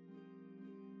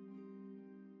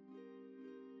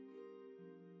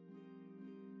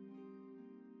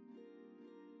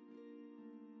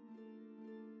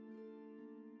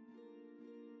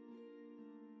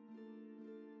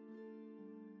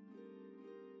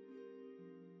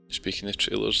 Speaking of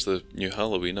trailers, the new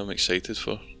Halloween I'm excited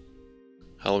for.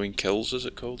 Halloween Kills, is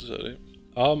it called? Is that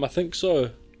right? I think so.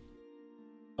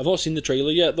 I've not seen the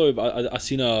trailer yet though, but I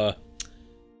seen a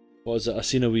I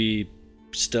seen a wee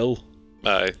still.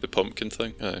 Aye, the pumpkin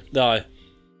thing. Aye. Aye.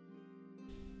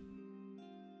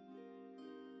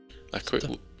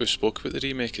 We spoke about the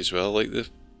remake as well, like the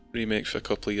remake for a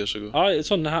couple of years ago. Aye,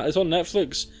 it's on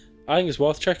Netflix. I think it's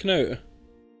worth checking out.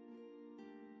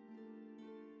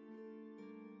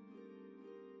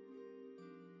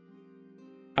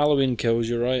 Halloween Kills,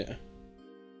 you're right.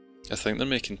 I think they're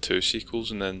making 2 sequels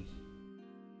and then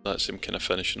that's him kind of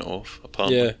finishing it off,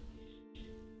 apparently. Yeah.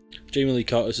 Jamie Lee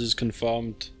Curtis is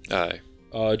confirmed. Aye.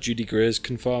 Judy Greer is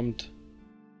confirmed.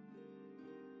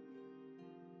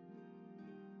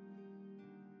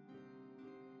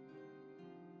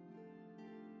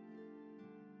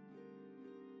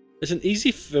 It's an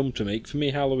easy film to make for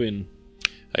me, Halloween.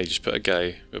 I just put a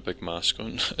guy with a big mask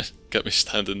on, get me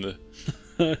standing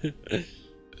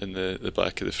in the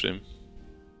back of the frame.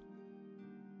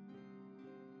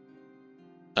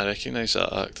 I recognise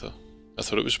that actor. I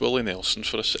thought it was Willie Nelson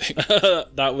for a second.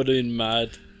 That would have been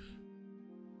mad.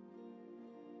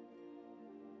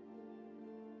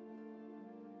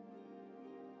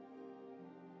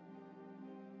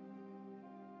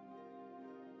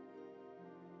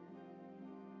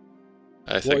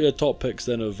 What are your top picks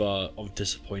then of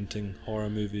disappointing horror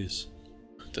movies?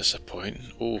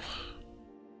 Disappointing? Oh,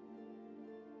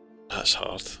 that's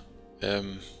hard.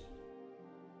 I'm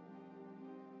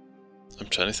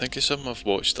trying to think of some I've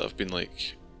watched that I've been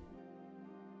like,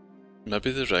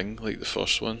 maybe The Ring, like the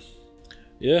first one.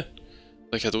 Yeah.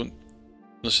 Like not saying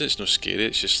it's no scary,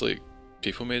 it's just like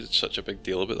people made such a big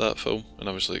deal about that film, and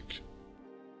I was like,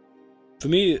 for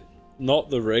me, not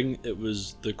The Ring, it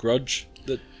was The Grudge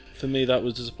that. For me, that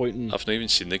was disappointing. I've not even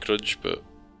seen The Grudge, but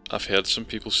I've heard some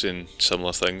people saying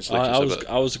similar things. Like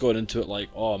I was going into it like,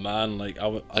 oh man, like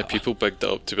people bigged it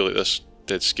up to be like this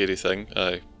dead scary thing.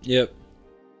 Aye. Yep.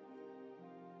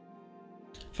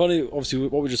 Funny, obviously,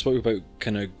 what we just spoke about,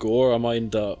 kind of gore. I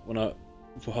mind when I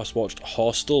first watched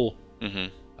Hostel.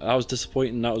 Mm-hmm. That was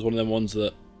disappointing. That was one of them ones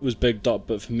that was bigged up,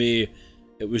 but for me,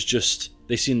 it was just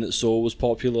they seen that Saw was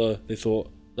popular. They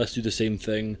thought, let's do the same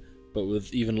thing, but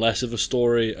with even less of a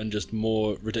story and just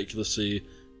more ridiculously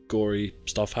gory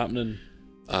stuff happening.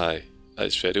 Aye,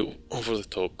 it's very over the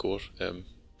top gore.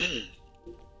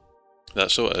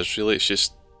 That's all it is really. It's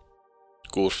just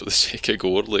gore for the sake of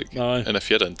gore, like. Aye. And if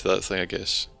you're into that thing, I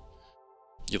guess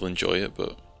you'll enjoy it.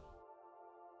 But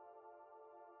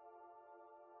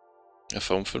a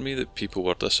film for me that people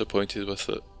were disappointed with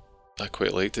it, I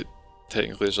quite liked it.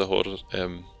 Technically, as a horror,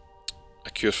 A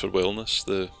Cure for Wellness,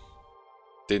 the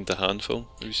Dane DeHaan film.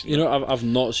 Have you seen that? I've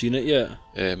not seen it yet.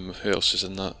 Who else is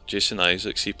in that? Jason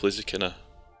Isaacs. He plays the kind of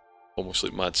almost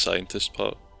like mad scientist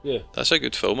part. Yeah. That's a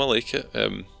good film. I like it.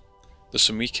 There's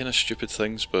some wee kind of stupid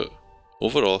things, but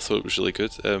overall I thought it was really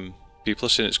good. People are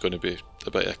saying it's going to be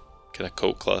a bit of a kind of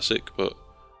cult classic, but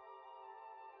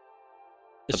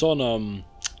it's on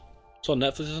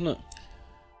Netflix, isn't it?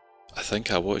 I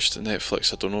think I watched it on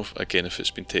Netflix. I don't know if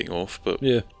it's been taken off, but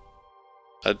yeah,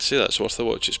 I'd say that's worth a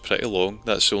watch. It's pretty long.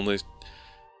 That's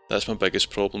my biggest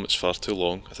problem. It's far too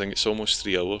long. I think it's almost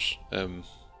 3 hours.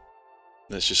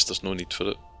 It's just there's no need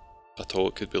for it at all.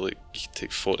 It could be like you could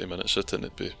take 40 minutes of it and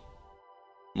it'd be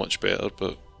much better.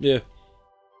 But yeah,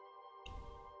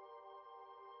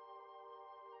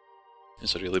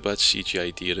 it's a really bad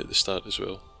CGI deer at the start as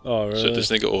well. Oh really? So it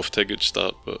doesn't get off to a good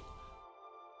start, but.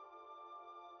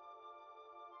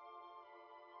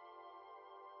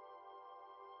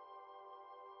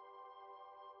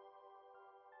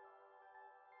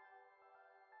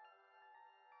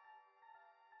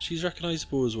 She's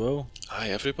recognisable as well. Aye,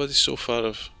 everybody so far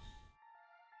have.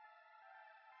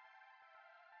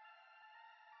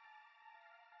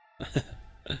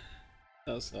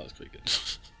 That's quite good.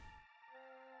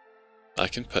 I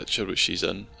can picture what she's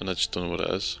in, and I just don't know what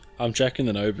it is. I'm checking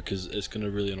the now because it's going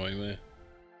to really annoy me.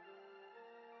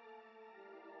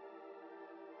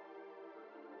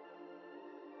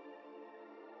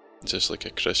 Just like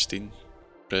a Christine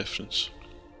reference.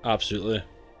 Absolutely.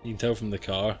 You can tell from the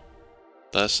car.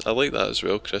 I like that as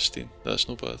well, Christine. That's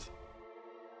not bad.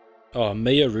 Oh,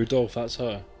 Maya Rudolph, that's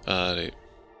her. Ah,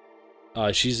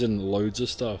 right. She's in loads of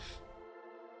stuff.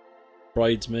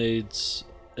 Bridesmaids,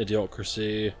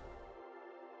 Idiocracy.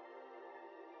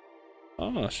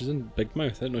 She's in Big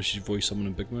Mouth. I didn't know she'd voice someone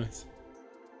in Big Mouth.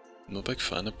 No big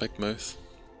fan of Big Mouth.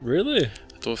 Really?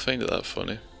 I don't find it that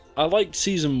funny. I liked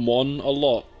season 1 a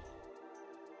lot.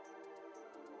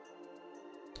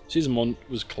 Season 1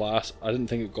 was class. I didn't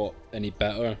think it got any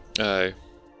better. Aye.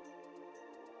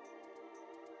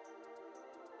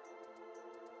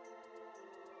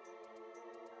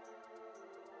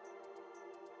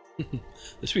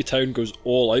 This wee town goes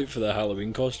all out for their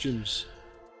Halloween costumes.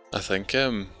 I think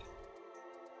You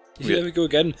see, there we go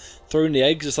again, throwing the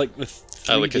eggs. It's like the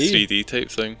 3D. Like a 3D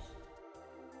type thing.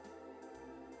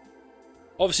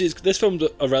 Obviously, this filmed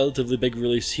a relatively big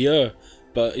release here,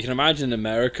 but you can imagine in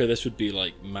America this would be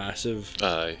like massive.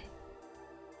 Aye.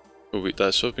 Well,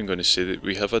 that's what I've been going to say, that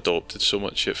we have adopted so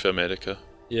much shit for America.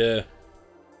 Yeah.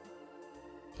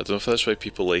 I don't know if that's why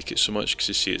people like it so much, because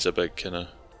you see it's a big kind of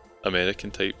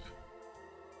American type.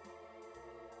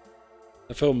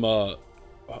 The film,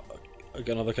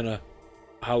 another kind of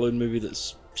Halloween movie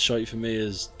that's shite for me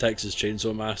is Texas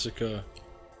Chainsaw Massacre.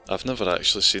 I've never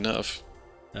actually seen it.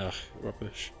 Ugh,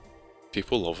 rubbish.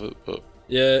 People love it, but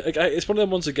yeah, it's one of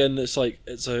them ones again. That's like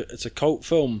it's a cult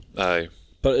film. Aye.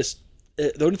 But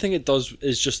the only thing it does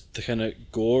is just the kind of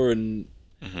gore and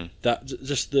that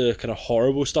just the kind of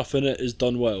horrible stuff in it is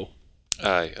done well.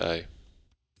 Aye, aye.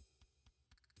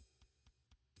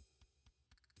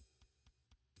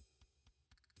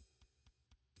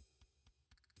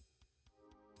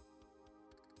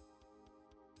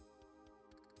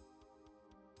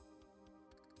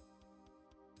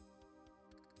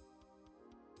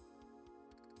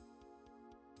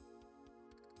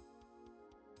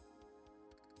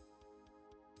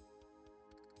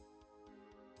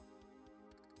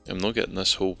 I'm not getting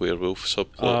this whole werewolf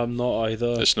subplot. I'm not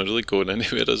either. It's not really going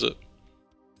anywhere, is it?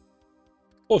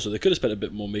 Also, they could have spent a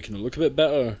bit more making him look a bit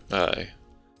better. Aye.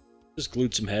 Just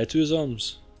glued some hair to his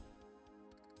arms.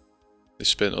 They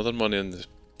spent other money on the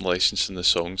licensing the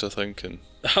songs, I think, and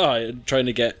trying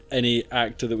to get any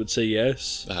actor that would say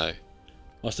yes. Aye.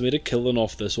 Must have made a killing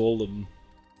off this, all of them.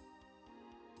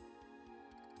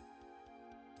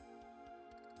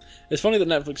 It's funny that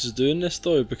Netflix is doing this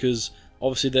though, because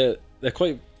obviously they're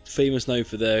quite famous now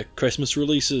for their Christmas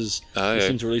releases. Aye. They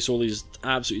seem to release all these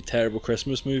absolutely terrible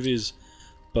Christmas movies,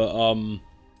 but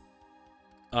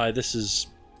this is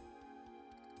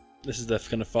their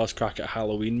kind of first crack at a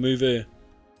Halloween movie.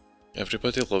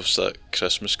 Everybody loves that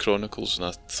Christmas Chronicles, and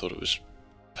I thought it was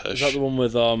pish. Is that the one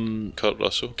with Kurt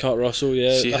Russell? Kurt Russell,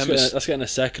 yeah. See, that's getting a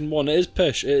second one. It is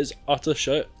pish. It is utter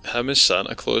shit. Him as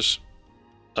Santa Claus,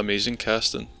 amazing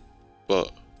casting,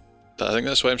 but I think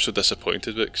that's why I'm so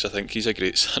disappointed with it, because I think he's a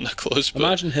great Santa Claus. But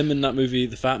imagine him in that movie,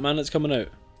 The Fat Man, that's coming out.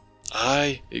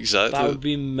 Aye, exactly. That would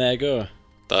be mega.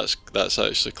 That's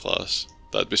actually class.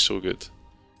 That'd be so good.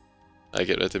 I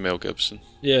get rid of Mel Gibson.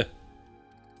 Yeah.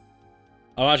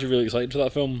 I'm actually really excited for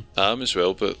that film. I am as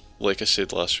well, but like I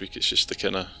said last week, it's just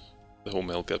the whole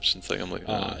Mel Gibson thing. I'm like,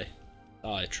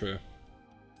 Aye, true.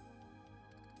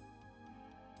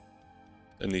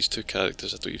 And these two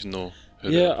characters, I don't even know who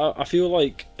Yeah, I feel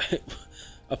like,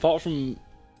 apart from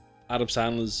Adam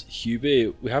Sandler's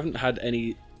Hubie, we haven't had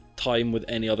any time with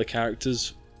any other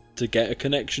characters to get a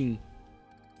connection.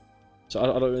 So I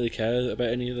don't really care about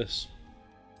any of this.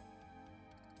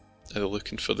 Are they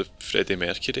looking for the Freddie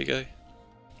Mercury guy?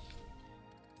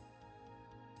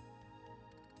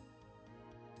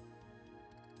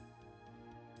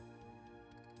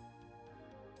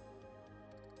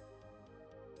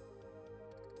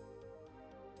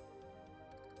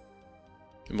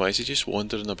 And why is he just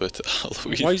wandering about at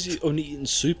Halloween? Why is he only eating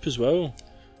soup as well?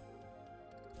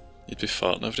 You'd be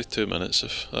farting every 2 minutes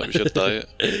if that was your diet.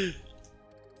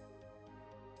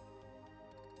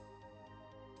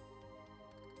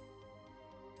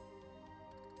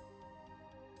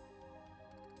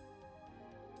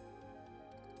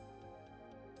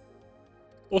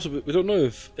 Also, we don't know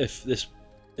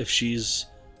if she's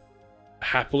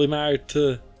happily married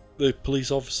to the police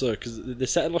officer, because they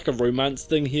set it like a romance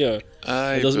thing here.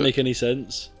 Aye, it doesn't make any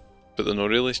sense. But they're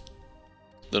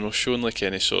not showing like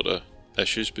any sort of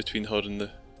issues between her and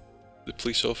the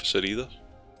police officer either.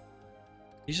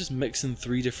 He's just mixing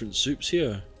 3 different soups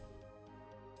here.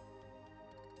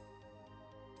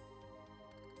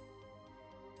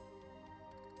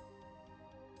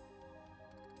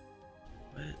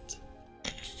 What?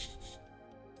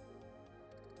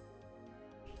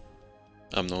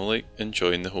 I'm not like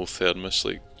enjoying the whole thermos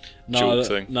like joke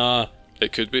thing. Nah.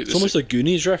 It could be. It's almost a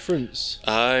Goonies reference.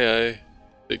 Aye.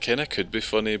 It kind of could be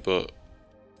funny, but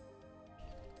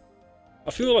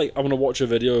I feel like I want to watch a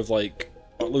video of like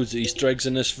loads of Easter eggs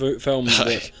in this film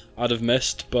that I'd have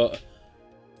missed, but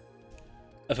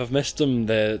if I've missed them,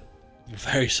 they're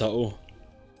very subtle.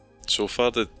 So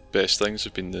far, the best things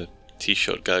have been the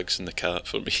t-shirt gags and the cat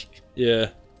for me. Yeah.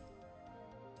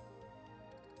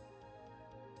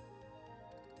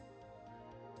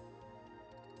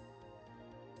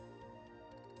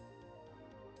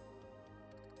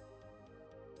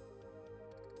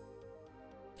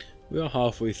 We are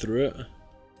halfway through it.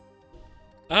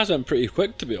 That has been pretty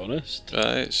quick, to be honest.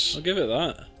 Right. I'll give it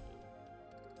that.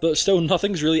 But still,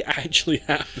 nothing's really actually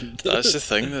happened. That's the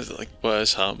thing, that like, what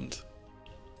has happened?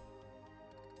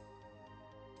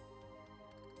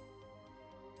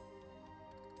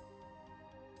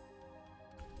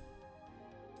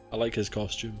 I like his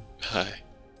costume. Hi.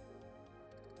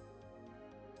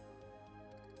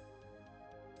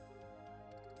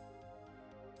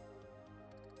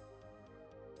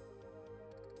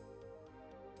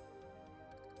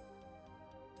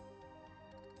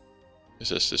 Is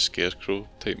this the Scarecrow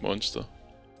type monster?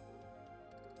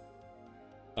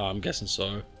 Oh, I'm guessing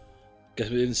so. Guess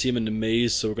we didn't see him in the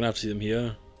maze, so we're gonna have to see them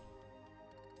here.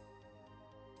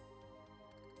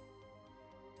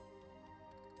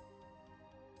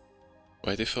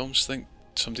 Why do films think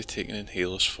somebody taking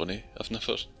inhalers funny? I've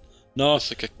never. No,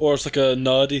 it's like or it's like a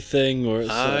nerdy thing, or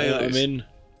it's I mean,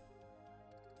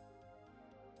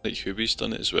 like Hubie's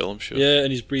done it as well, I'm sure. Yeah,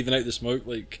 and he's breathing out the smoke.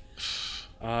 Like,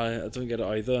 I don't get it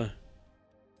either.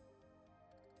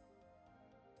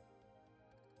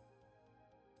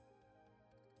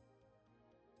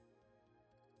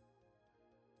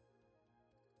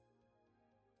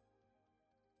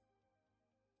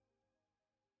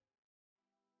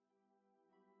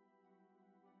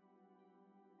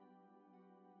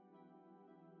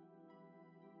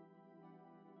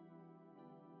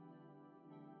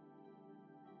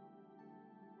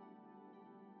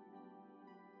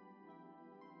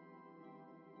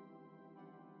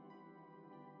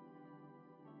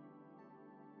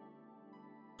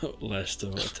 Lester,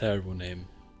 what a terrible name.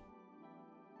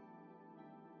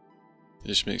 It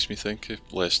just makes me think of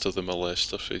Lester the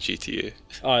Molester for GTA.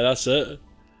 Aye, that's it.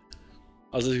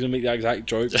 I was just gonna make the exact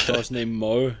joke. First name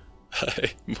Mo.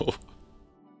 Aye, Mo.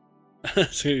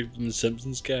 It's gonna be from the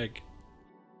Simpsons gag.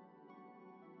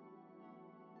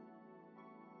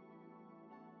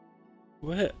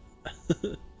 What?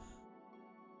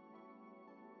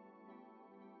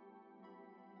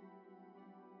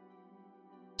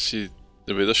 See,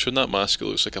 the way they're showing that mask, it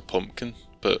looks like a pumpkin,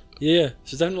 but Yeah,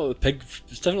 it's definitely not the pig.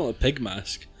 It's definitely not a pig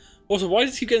mask. Also, why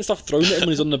does he keep getting stuff thrown at him when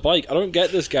he's on the bike? I don't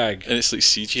get this gag. and it's like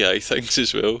CGI things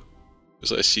as well.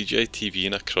 It's like a CGI TV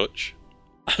and a crutch.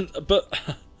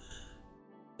 But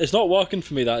it's not working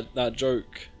for me, that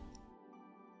joke.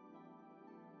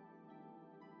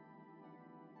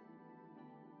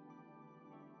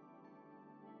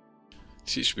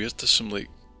 See, it's weird. There's some like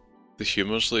the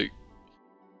humour's like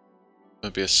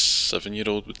maybe a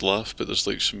 7-year-old would laugh, but there's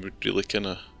like some really kind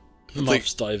of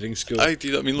Muff's diving school. I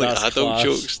do. I mean, like That's adult class.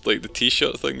 jokes, like the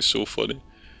t-shirt thing's so funny.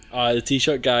 The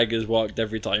t-shirt gag has worked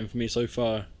every time for me so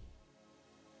far.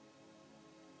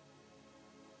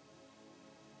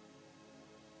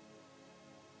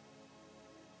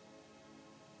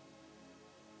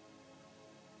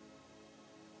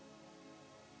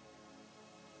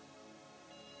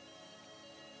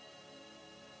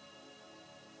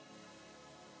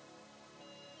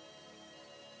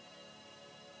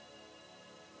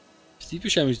 Steve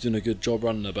Buscemi's doing a good job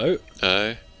running about.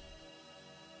 Aye.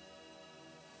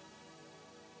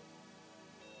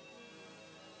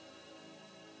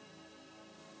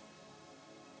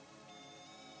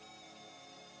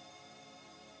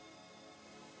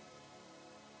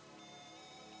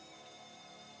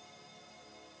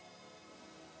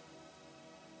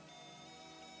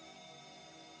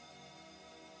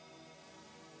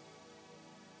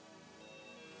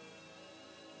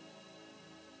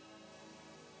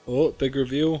 Oh, big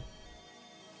reveal.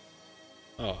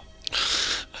 Oh.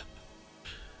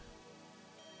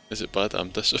 Is it bad? I'm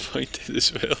disappointed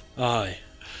as well. Aye.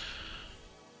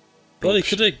 Well,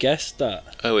 could have guessed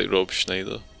that. I like Rob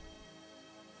Schneider.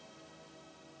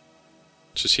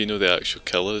 Does he know the actual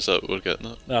killer? Is that what we're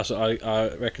getting at? That's what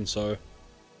I reckon so.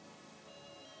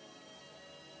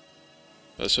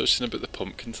 That's what I was saying about the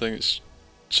pumpkin thing. It's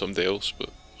somebody else, but...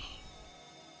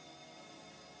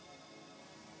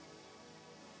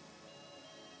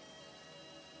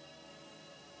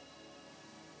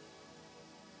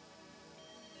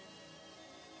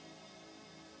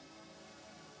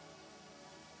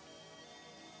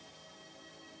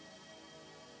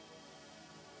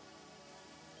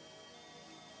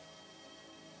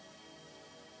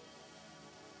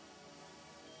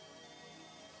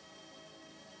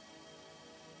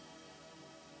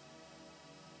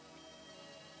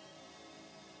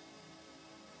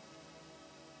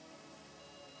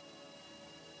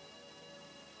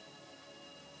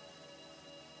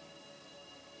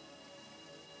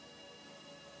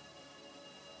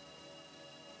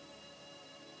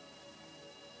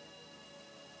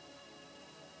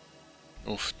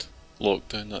 Oofed.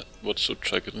 Lockdown, that word's so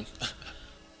triggering.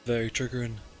 Very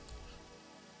triggering.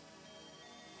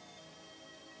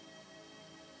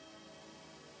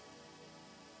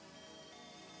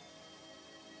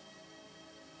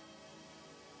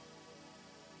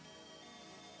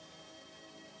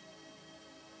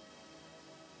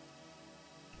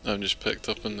 I've just picked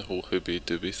up on the whole Hoobie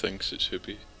Doobie thing, 'cause it's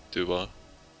Hoobie Dooah.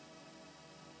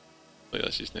 Like,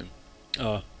 that's his name.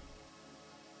 Oh.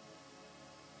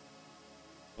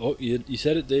 Oh, you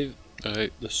said it, Dave.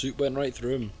 Alright. The soup went right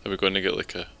through him. Are we going to get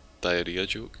like a diarrhea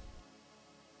joke?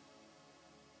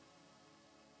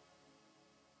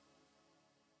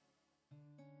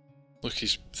 Look,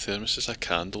 his thermos is a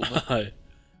candle now. Aye.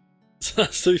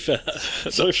 That's too fair.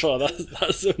 So far,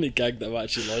 that's the only gag that I've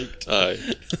actually liked. Aye.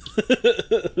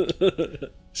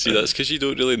 See, that's because you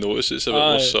don't really notice it's a bit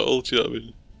more subtle, do you know what I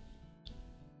mean?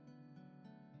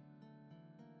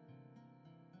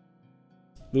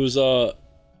 There was a...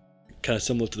 kind of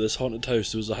similar to this haunted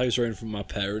house. There was a house around from my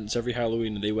parents every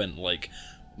Halloween, and they went like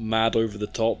mad over the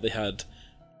top. They had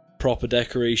proper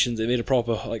decorations. They made a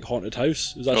proper like haunted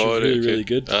house. It was actually really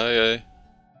good. Aye, aye.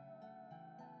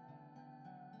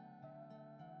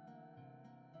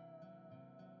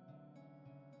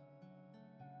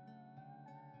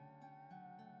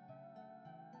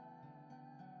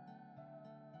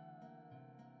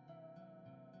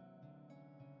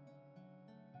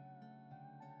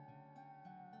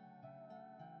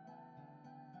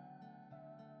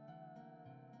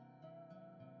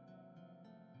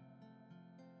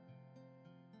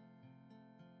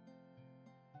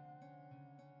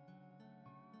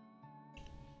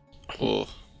 Oh.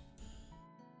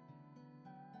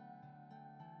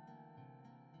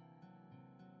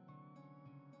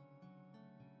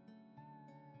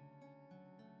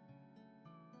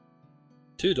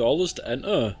 $2 to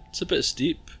enter. It's a bit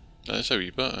steep. That's a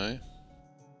wee bit, aye.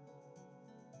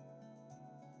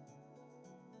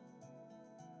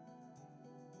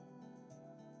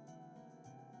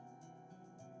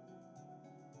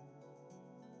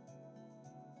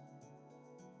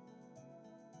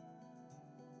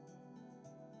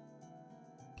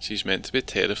 He's meant to be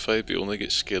terrified, but he only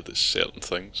gets scared at certain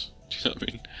things. Do you know what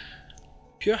I mean?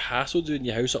 Pure hassle doing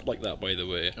your house up like that, by the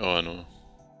way. Oh, I know.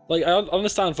 Like, I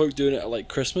understand folk doing it at like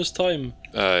Christmas time.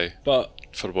 Aye. But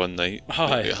for one night.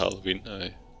 Aye. At Halloween,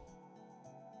 aye.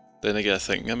 Then again, I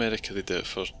think in America they do it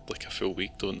for like a full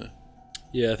week, don't they?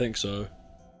 Yeah, I think so.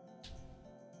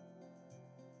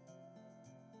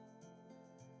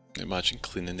 Imagine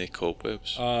cleaning the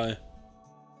cobwebs. Aye.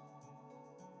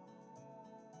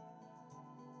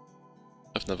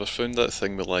 I've never found that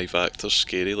thing with live actors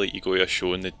scary, like you go to a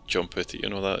show and they jump out at you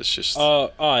and all that, it's just...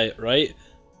 Aye, right?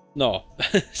 No.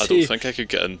 I don't think I could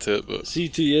get into it, but... See,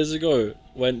 2 years ago,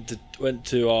 went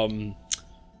to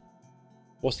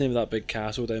what's the name of that big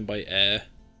castle down by Ayr?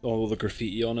 All the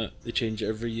graffiti on it, they change it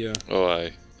every year. Oh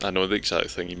aye, I know the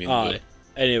exact thing you mean. Aye.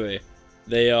 But... Anyway,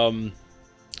 they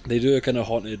do a kind of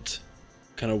haunted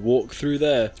kind of walk through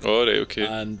there. Oh right, okay.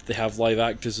 And they have live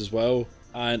actors as well.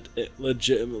 And it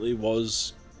legitimately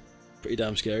was pretty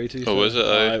damn scary too. Oh, was it?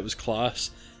 It was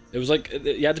class. It was like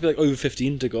you had to be like over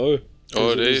 15 to go.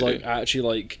 Oh, it was really? like actually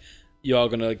like you are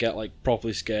gonna get like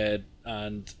properly scared,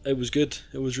 and it was good.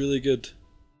 It was really good.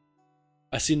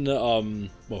 I seen that.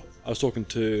 Well, I was talking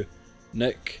to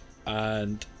Nick,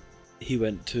 and he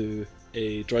went to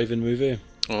a drive-in movie.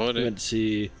 Oh, He really? went to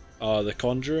see The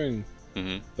Conjuring,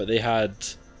 Mhm. but they had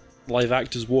live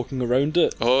actors walking around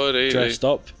it, Oh, right. dressed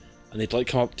up, and they'd like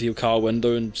come up to your car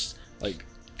window and like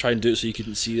try and do it so you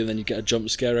couldn't see them, and then you get a jump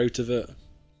scare out of it.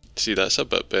 See, that's a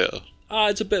bit better.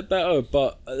 It's a bit better,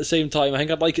 but at the same time, I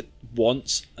think I'd like it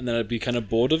once, and then I'd be kind of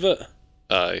bored of it.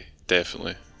 Aye,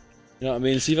 definitely. You know what I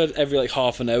mean? See, if every like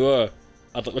half an hour,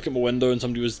 I'd like, look at my window and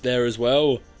somebody was there as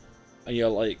well, and you're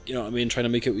like, you know what I mean, trying to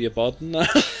make it with your bud and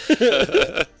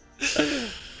that.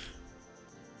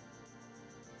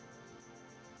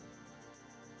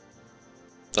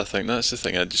 I think that's the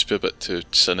thing. I'd just be a bit too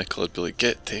cynical. I'd be like,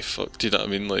 "Get the fuck." Do you know what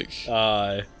I mean? Like,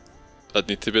 Aye. I'd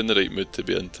need to be in the right mood to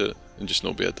be into it, and just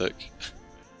not be a dick.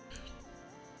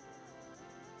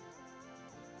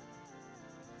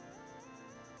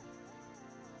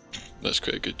 That's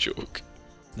quite a good joke.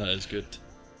 That is good.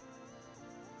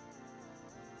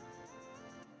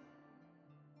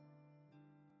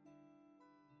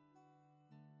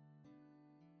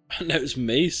 And now it's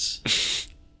Mace.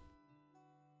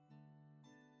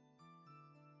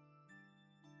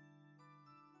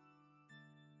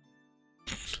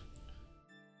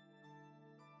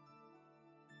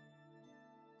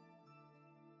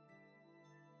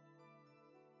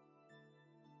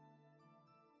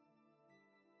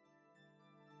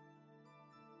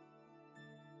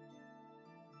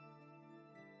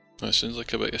 That sounds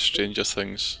like a bit of Stranger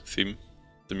Things theme,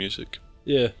 the music.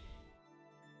 Yeah.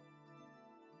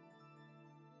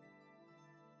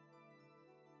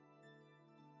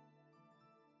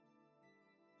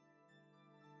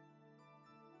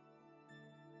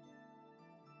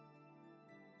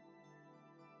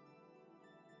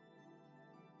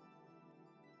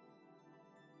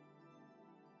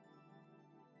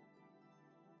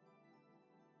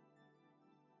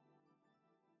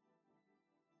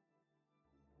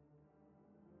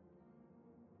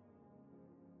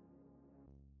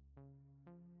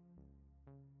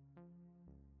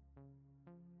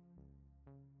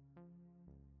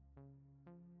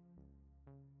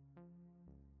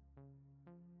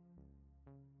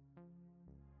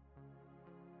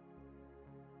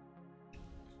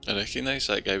 I recognise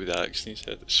that guy with the axe in his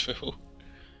head as well.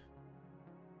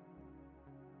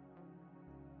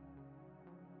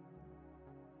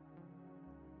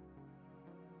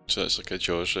 So that's like a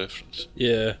Jaws reference.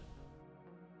 Yeah.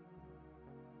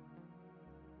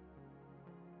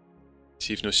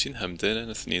 See, you've not seen him doing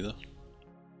anything either.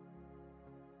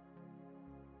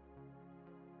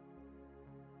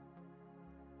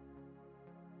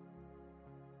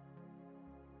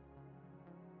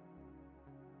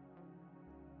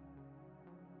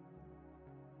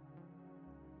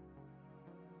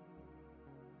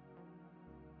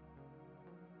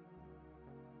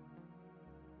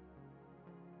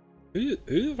 Who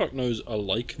the fuck knows a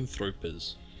lycanthrope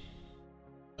is?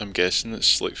 I'm guessing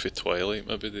it's like for Twilight,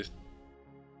 maybe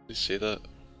they say that.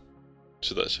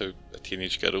 So that's how a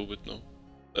teenage girl would know.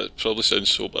 That probably sounds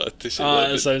so bad to say that.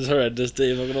 That sounds horrendous,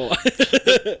 Dave, I'm gonna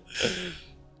lie.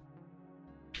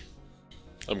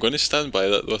 I'm going to stand by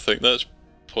that though. I think that's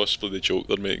possibly the joke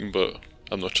they're making, but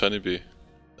I'm not trying to be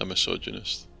a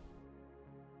misogynist.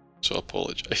 So I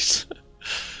apologise.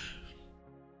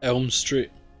 Elm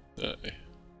Street. Aye.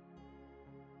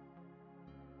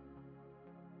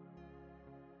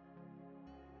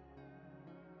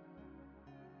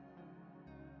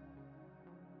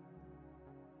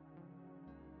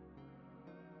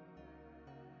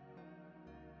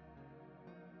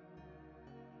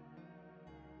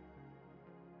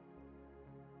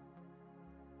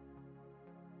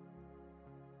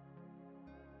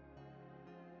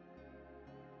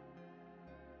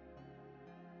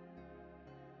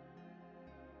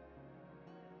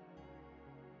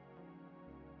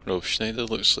 Rob Schneider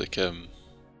looks like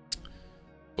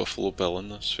Buffalo Bill in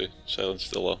this for Silence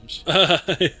of the Lambs. I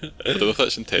don't know if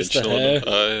that's intentional or not.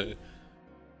 Aye.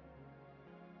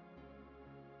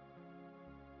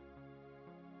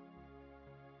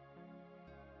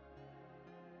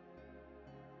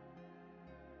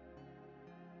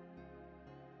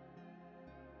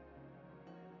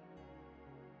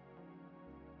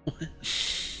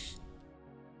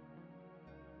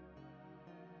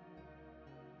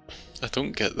 I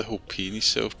don't get the whole peeing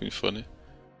himself being funny.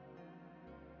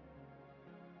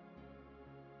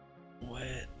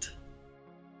 What?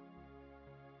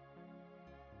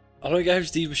 I don't get how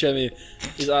Steve Buscemi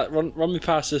is like, run me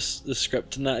past the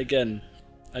script and that again,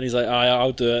 and he's like,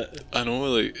 I'll do it. I know,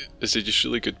 like, is he just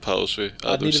really good pals with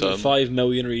I'd Adam need Sandler? about 5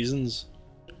 million reasons.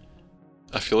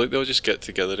 I feel like they'll just get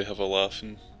together to have a laugh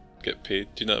and get paid.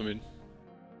 Do you know what I mean?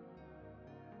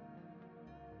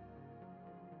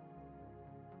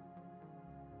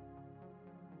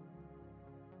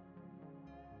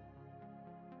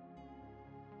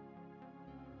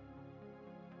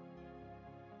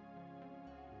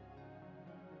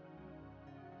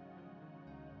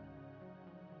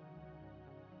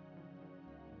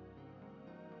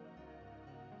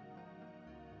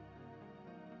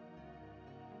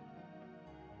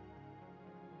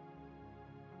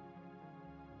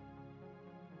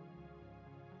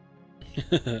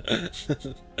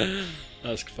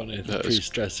 That's funny. The That is-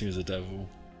 priest dressing as a devil.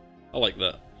 I like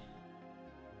that.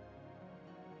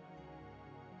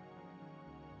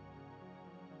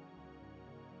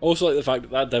 Also, like the fact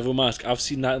that devil mask, I've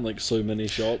seen that in like so many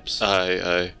shops.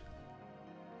 Aye.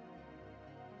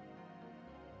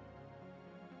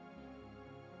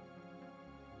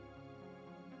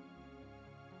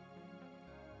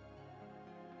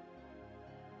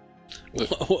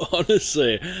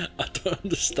 Honestly, I don't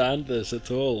understand this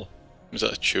at all. Was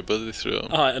that a tuba they threw at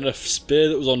him? And a spear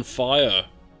that was on fire.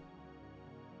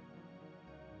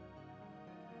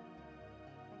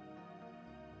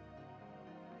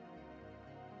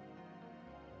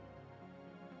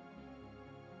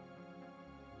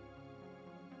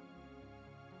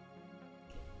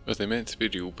 Were they meant to be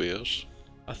real bears?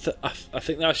 I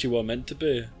think they actually were meant to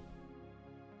be.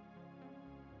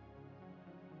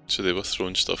 So they were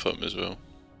throwing stuff at him as well.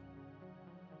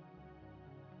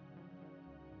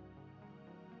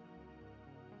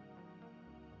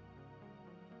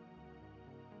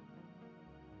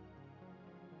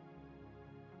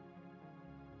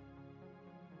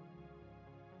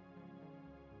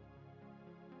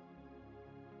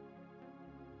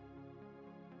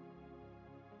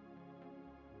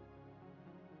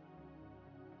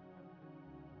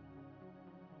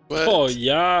 What? Oh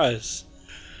yes,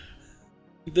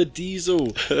 the Diesel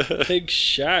Big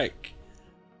Shaq.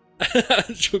 I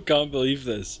just can't believe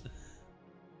this.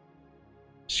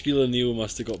 Shaquille O'Neal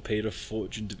must have got paid a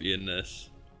fortune to be in this.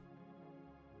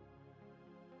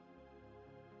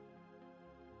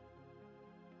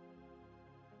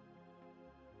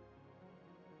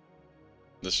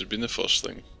 This has been the first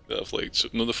thing that I've liked. So,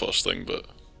 not the first thing, but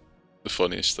the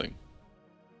funniest thing.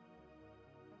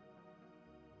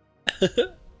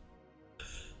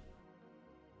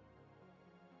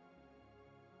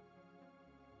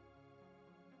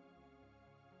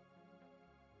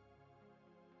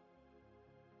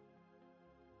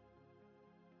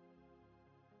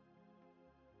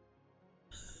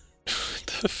 What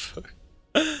the fuck?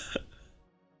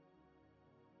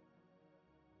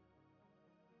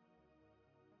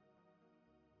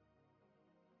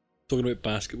 Talking about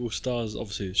basketball stars,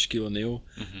 obviously Shaquille O'Neal.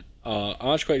 Mhm.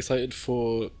 I'm actually quite excited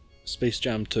for Space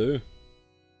Jam 2.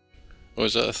 Oh,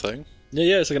 is that a thing?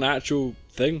 Yeah, it's like an actual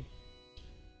thing.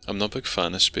 I'm not a big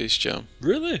fan of Space Jam.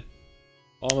 Really?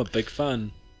 Oh, I'm a big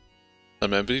fan. I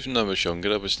remember even when I was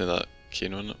younger, I wasn't that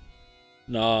keen on it.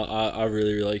 No, I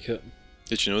really like it.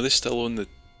 Did you know they still own the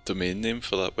domain name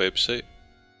for that website?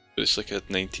 But it's like a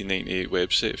 1998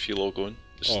 website if you log on.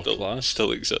 It Class.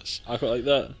 still exists. I quite like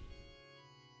that.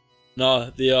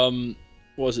 No,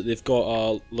 what was it? They've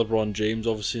got LeBron James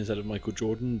obviously instead of Michael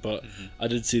Jordan, but I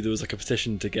did see there was like a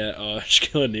petition to get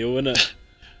Shaquille O'Neal in it.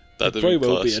 That'd Probably be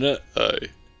will be class. in it. Aye.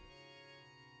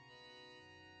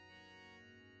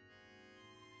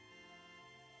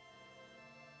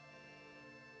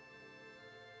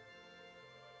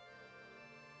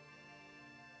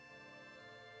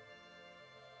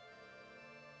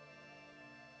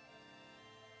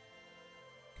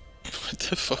 What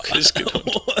the fuck is going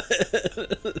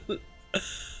on?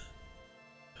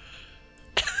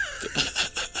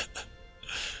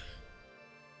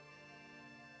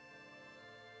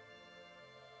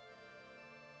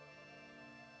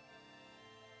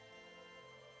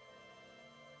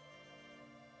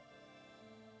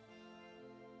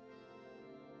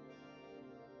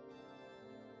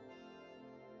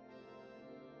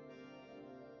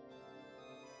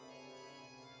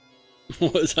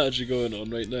 What is actually going on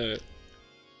right now?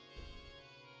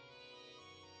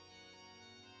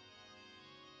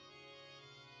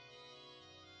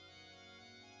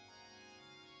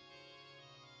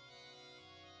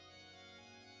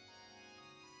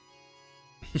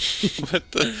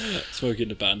 What the? Smoking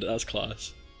the Bandit, that's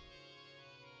class.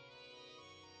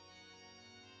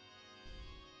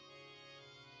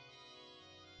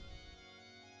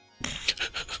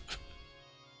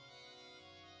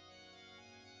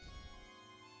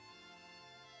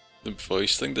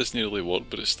 voice thing doesn't really work,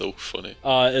 but it's still funny.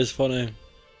 It is funny.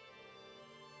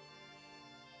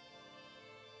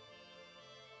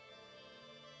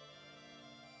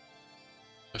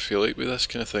 I feel like with this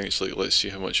kind of thing, it's like, let's see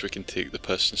how much we can take the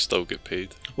piss and still get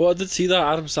paid. Well, I did see that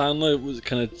Adam Sandler was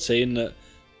kind of saying that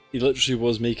he literally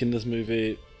was making this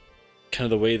movie kind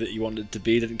of the way that he wanted it to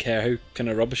be. He didn't care how kind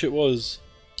of rubbish it was.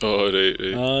 Oh, right.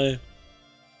 Aye.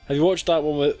 Have you watched that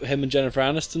one with him and Jennifer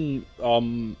Aniston?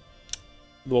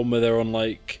 The one where they're on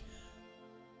like,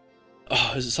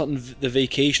 is it something, The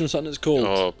Vacation or something it's called?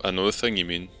 Oh, I know the thing you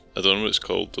mean. I don't know what it's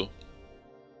called though.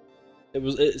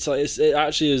 It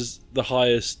actually is the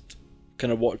highest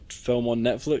kind of watched film on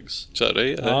Netflix. Is that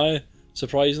right? Aye,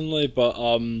 surprisingly, but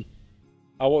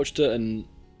I watched it and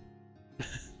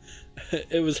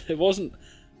it wasn't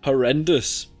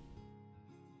horrendous.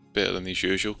 Better than these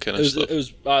usual kind of stuff. It was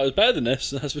better than this,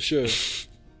 that's for sure.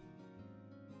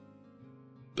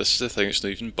 This is the thing, it's not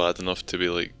even bad enough to be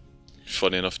like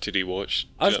funny enough to rewatch.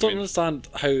 I just don't understand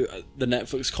how the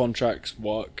Netflix contracts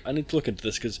work. I need to look into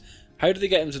this, because how do they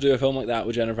get him to do a film like that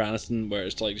with Jennifer Aniston where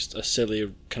it's like just a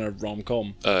silly kind of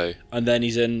rom-com? Aye. And then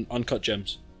he's in Uncut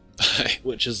Gems. Aye.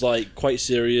 Which is like quite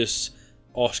serious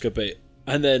Oscar bait.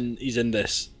 And then he's in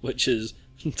this, which is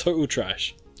total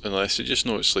trash. Unless you just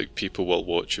know it's like people will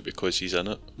watch it because he's in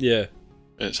it. Yeah.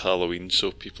 And it's Halloween,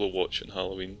 so people are watching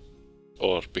Halloween.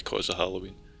 Or because of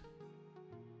Halloween.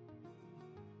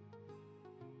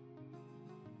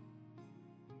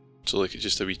 So like it's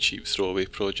just a wee cheap throwaway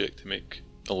project to make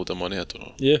a load of money, I don't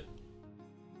know. Yeah.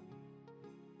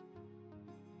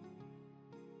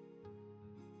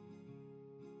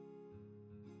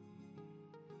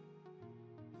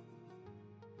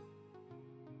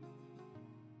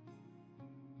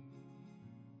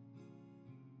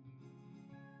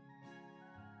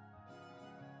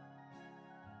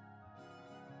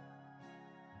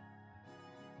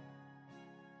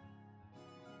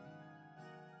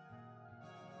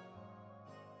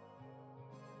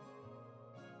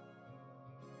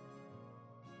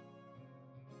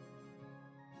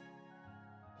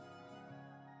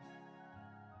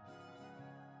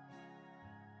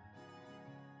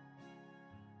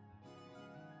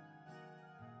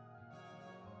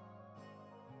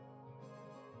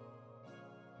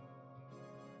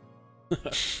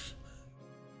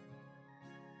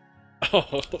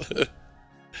 Oh.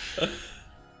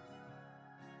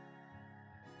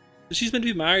 She's meant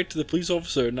to be married to the police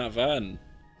officer in that van.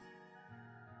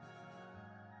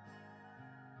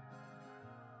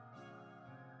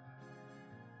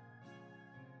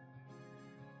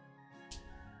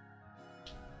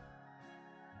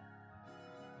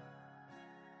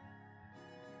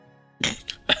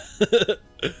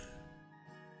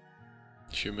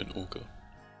 Human ogre.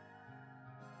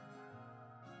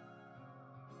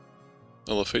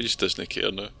 I love how he just doesn't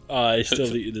care now. He's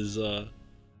still eating his, I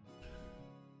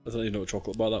don't even know what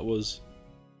chocolate bar that was.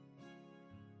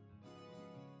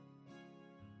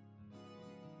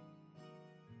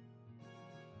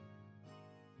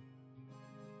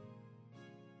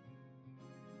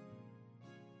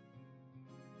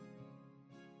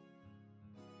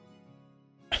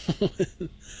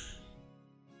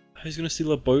 How's he gonna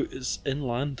steal a boat? It's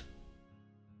inland.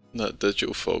 That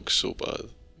digital fog's so bad.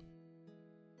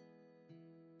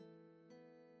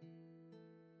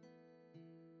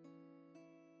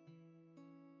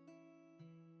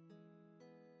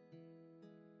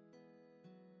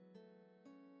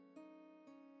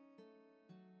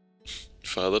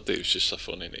 Father Dave's just a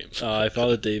funny name.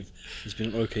 Father Dave has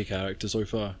been an okay character so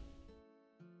far.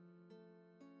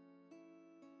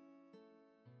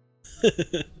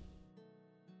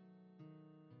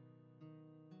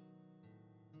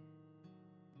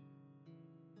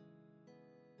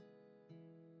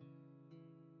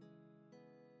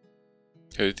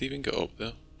 How did he even get up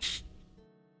there?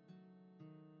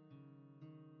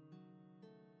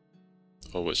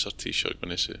 Oh, what's her t-shirt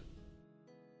gonna say?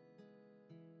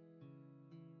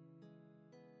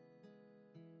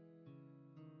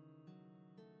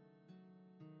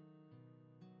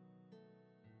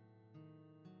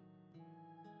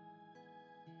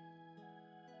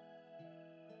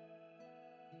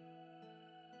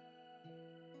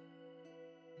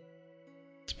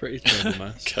 It's pretty terrible,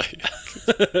 man. Okay.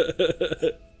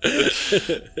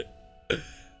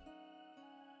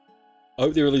 I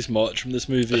hope they release merch from this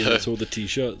movie and it's all the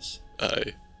t-shirts.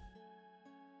 Aye.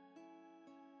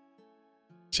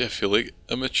 See, I feel like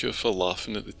immature for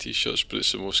laughing at the t-shirts, but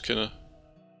it's the most kind of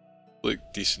like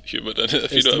decent humour in it.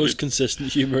 If It's you know the what most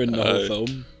consistent humour in the whole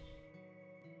film.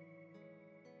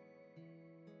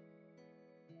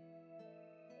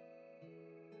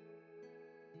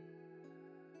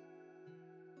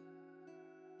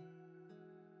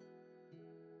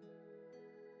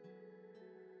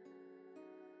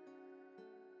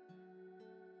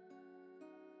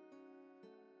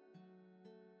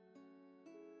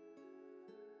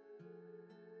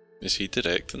 Is he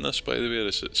directing this, by the way, or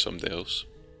is it somebody else?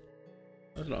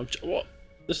 I don't know. What?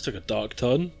 This took a dark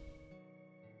turn.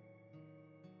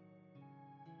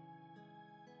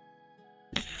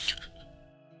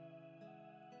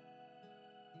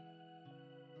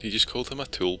 He just called him a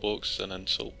toolbox as an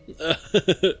insult.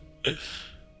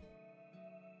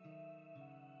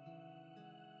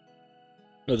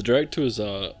 No, the director was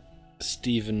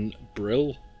Stephen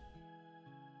Brill.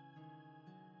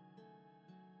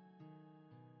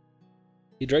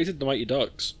 He directed The Mighty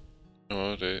Ducks.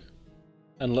 Oh, right.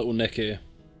 And Little Nicky.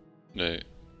 Right.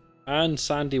 And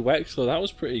Sandy Wexler. That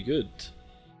was pretty good.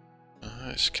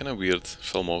 It's kind of weird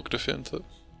filmography, isn't it?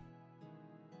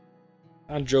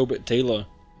 And Jobit Taylor.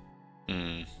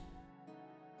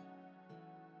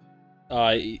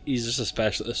 He's just a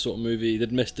special at this sort of movie. He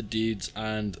did Mr. Deeds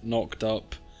and Knocked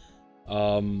Up.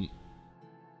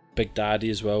 Big Daddy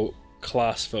as well.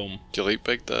 Class film. Do you like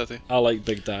Big Daddy? I like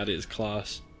Big Daddy, it's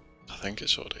class. I think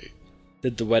it's alright.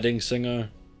 Did The Wedding Singer.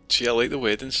 See, I like The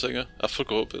Wedding Singer. I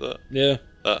forgot about that. Yeah.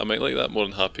 I might like that more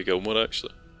than Happy Gilmore,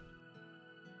 actually.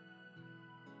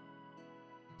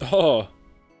 Oh.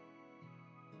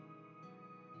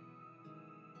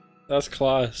 That's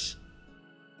class.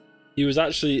 He was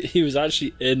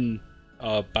actually in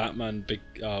Batman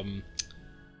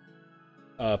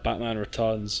Batman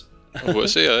Returns. Oh,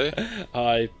 what's he,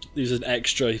 eh? He was an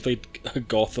extra. He played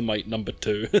Gothamite number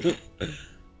 2.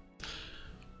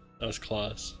 That's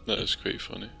class. That is quite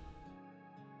funny.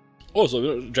 Also,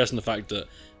 we're not addressing the fact that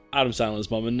Adam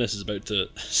Sandler's mum in this is about to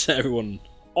set everyone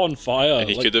on fire. And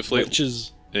he could have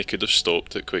witches. He could have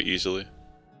stopped it quite easily.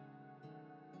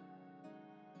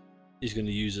 He's going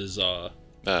to use his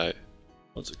Aye.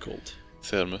 What's it called?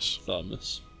 Thermos.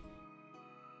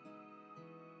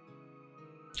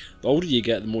 The older you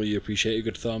get, the more you appreciate a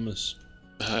good thermos.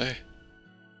 Aye.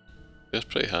 That's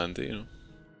pretty handy, you know.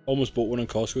 Almost bought one in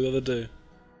Costco the other day.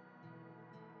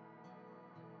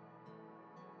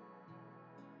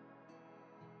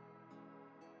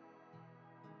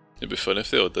 It'd be fun if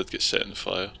they all did get set on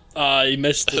fire. He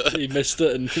missed it. He missed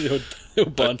it, and he'll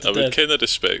burn to I death. would kind of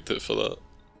respect it for that.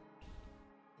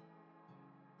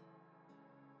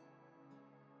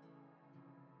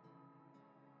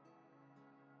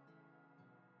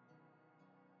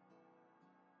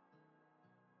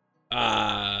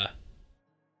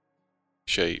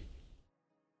 Shite.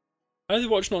 How are they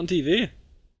watching it on TV?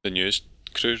 The news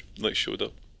crew showed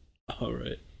up. Oh,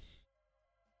 right.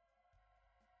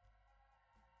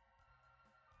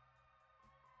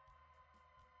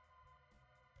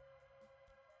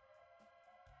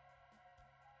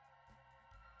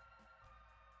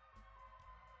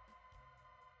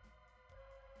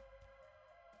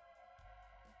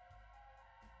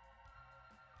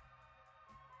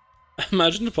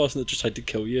 Imagine the person that just tried to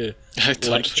kill you,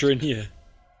 lecturing you.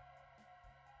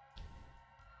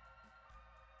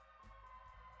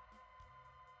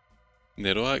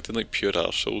 They're all acting like pure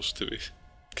arseholes to me,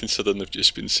 considering they've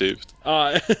just been saved.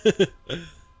 I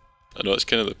know that's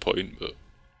kind of the point, but...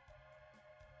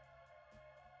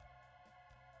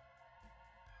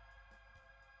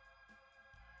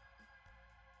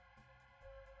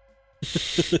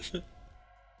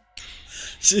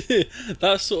 See,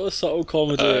 that sort of subtle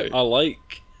comedy I like.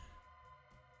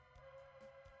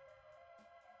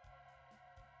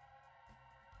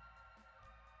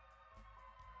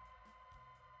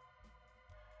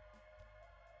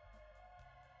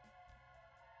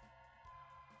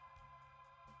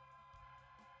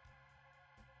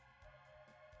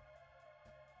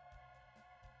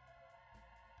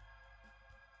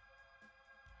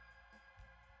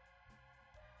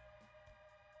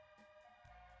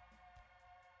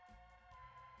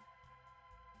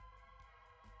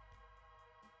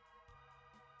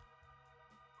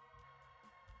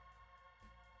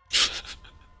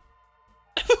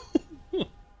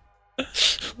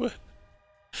 What?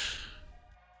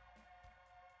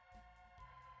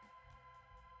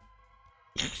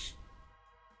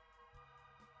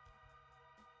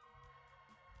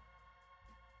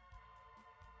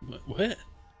 What?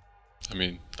 I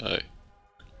mean, aye.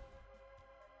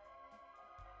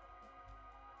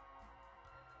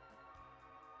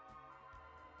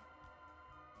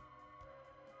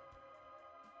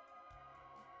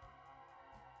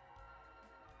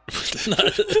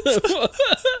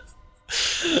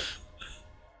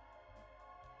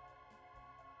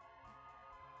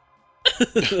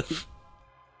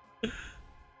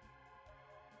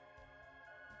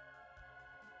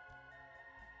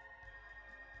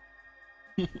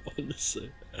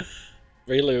 Honestly,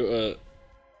 really,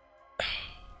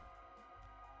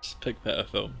 just pick better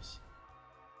films.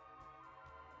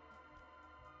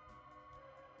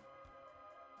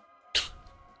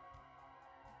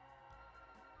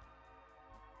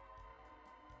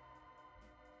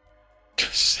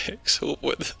 sex.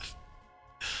 What the...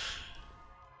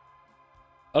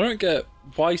 I don't get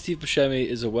why Steve Buscemi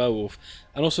is a werewolf,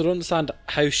 and also don't understand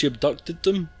how she abducted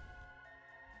them.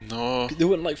 No. They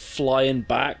weren't like flying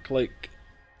back. Like,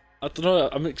 I don't know.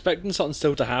 I'm expecting something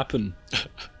still to happen.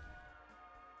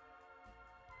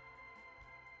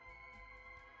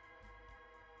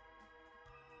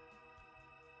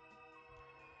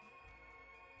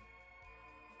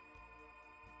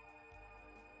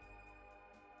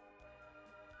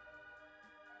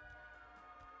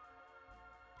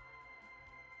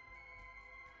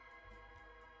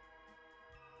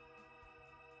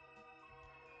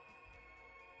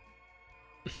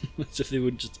 As if they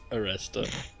would just arrest her.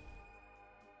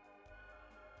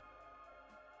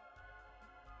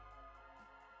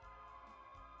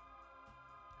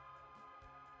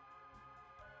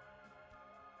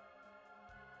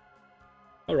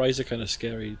 Her eyes are kind of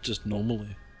scary, just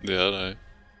normally. Yeah, right.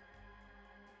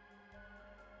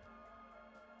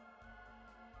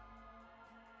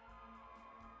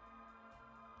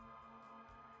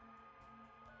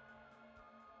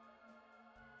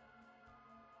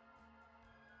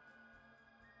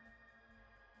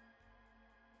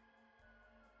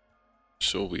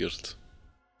 So weird.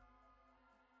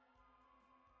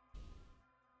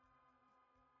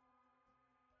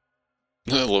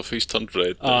 I love he's turned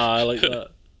red. Ah, I like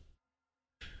that.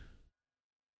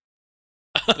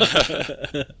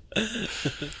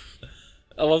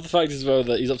 I love the fact as well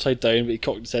that he's upside down, but he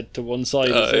cocked his head to one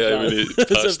side. Aye, when he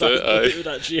passed out, aye. It would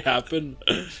actually happen.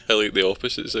 I like the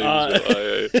opposite side as well.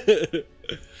 Aye, aye.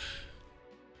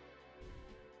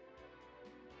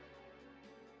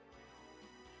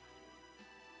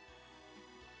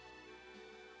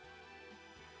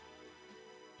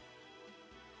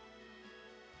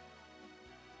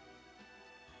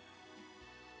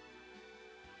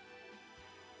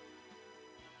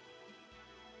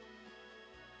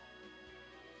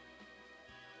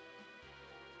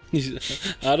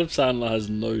 Adam Sandler has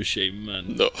no shame,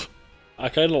 man. No. I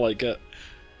kind of like it.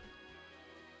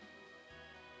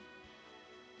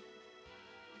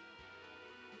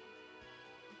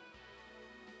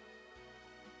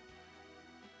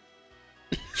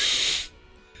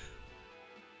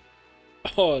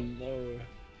 Oh no.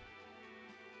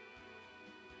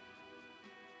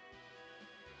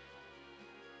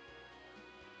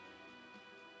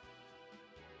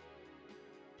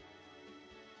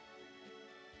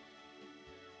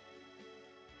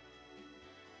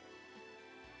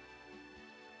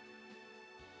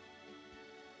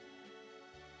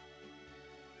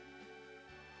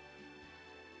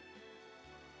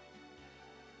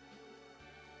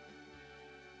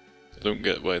 I don't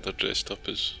get why they're dressed up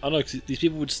as... I know, 'cause these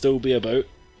people would still be about.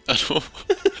 I know.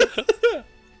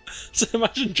 So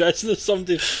imagine dressing as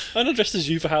somebody. I'm not dressed as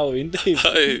you for Halloween, Dave.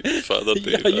 Aye, Father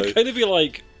Dave. Yeah, you kind of be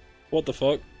like, what the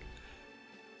fuck?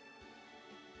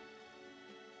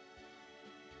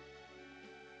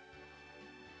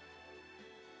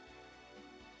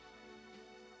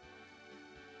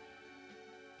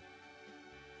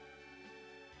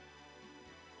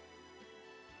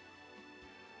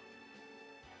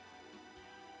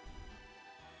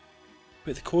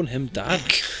 Wait, they're calling him dad?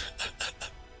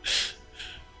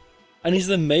 And he's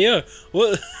the mayor?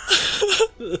 What?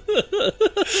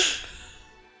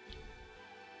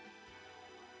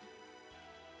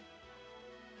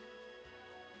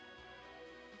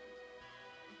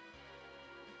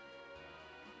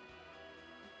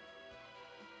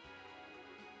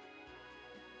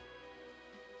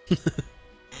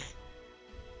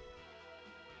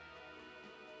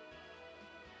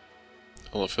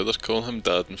 I love how they're calling him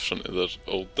dad in front of their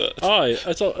old dad. Aye,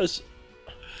 I thought it's...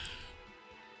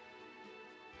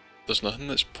 There's nothing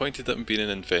that's pointed at him being an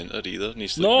inventor either, and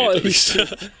he's like No, made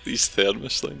of these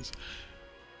thermos things.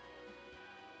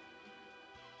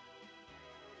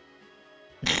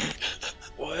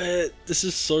 What? This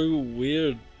is so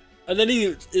weird. And then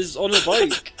he is on a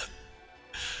bike.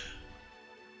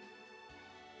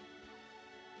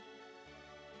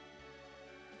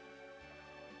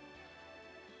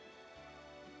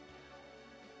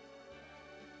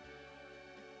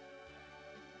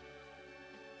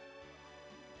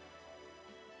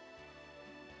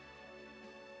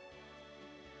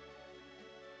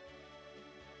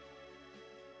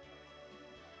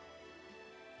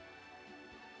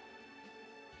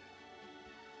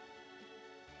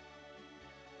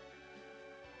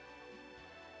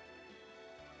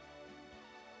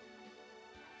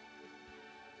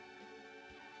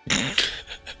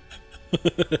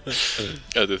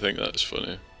 I do think that's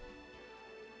funny.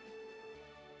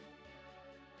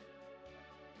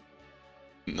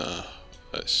 Nah,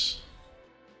 that's...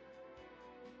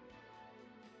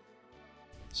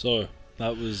 So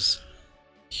that was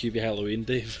Hubie Halloween,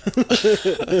 Dave.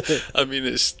 I mean,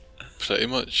 it's pretty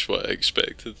much what I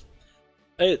expected.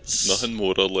 It's nothing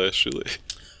more or less, really.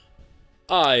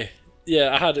 I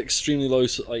had extremely low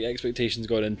expectations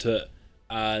going into it,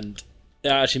 and it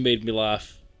actually made me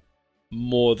laugh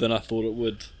more than I thought it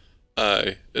would.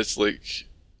 Aye, it's like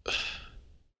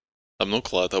I'm not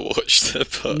glad I watched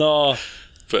it, but no.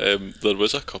 But there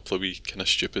was a couple of wee kind of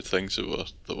stupid things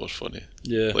that were funny.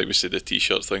 Yeah. Like we said, the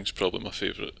t-shirt thing's probably my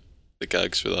favourite. The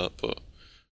gags for that, but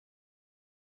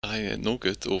aye, no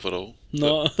good overall.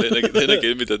 No. Then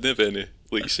again, we didn't have any,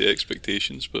 like you say,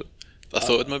 expectations. But I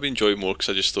thought I'd maybe enjoy more because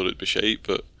I just thought it'd be shite.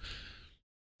 But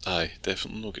aye,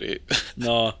 definitely not great.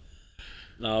 No.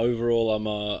 Overall, I'm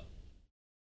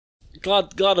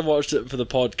glad I watched it for the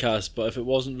podcast. But if it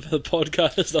wasn't for the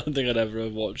podcast, I don't think I'd ever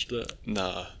have watched it.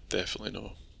 Nah, definitely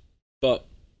not. But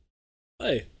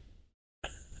hey,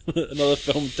 another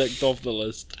film ticked off the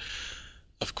list.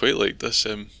 I've quite liked this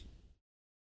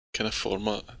kind of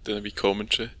format, doing a wee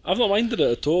commentary. I've not minded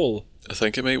it at all. I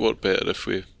think it might work better if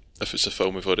it's a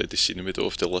film we've already seen and we don't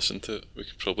have to listen to it. We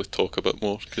could probably talk a bit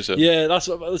more. Yeah, that's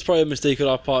probably a mistake on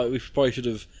our part. We probably should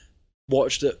have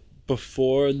watched it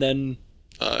before and then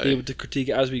be able to critique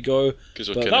it as we go.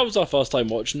 But that was our first time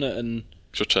watching it, and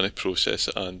we're trying to process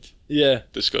it and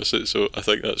discuss it. So I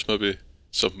think that's maybe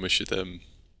something we should. So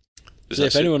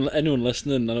if anyone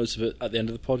listening, I know it's a bit at the end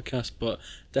of the podcast, but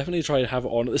definitely try to have it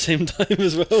on at the same time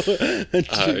as well, and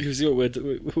see what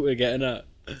we're getting at.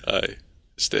 Aye,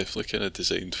 it's definitely kind of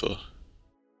designed for.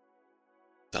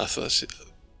 I thought is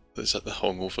that the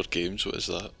Hungover Games? What is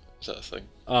that? Is that a thing?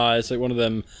 It's like one of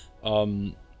them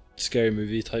scary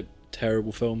movie type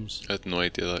terrible films. I had no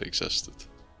idea that existed.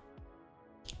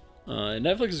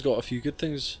 Netflix has got a few good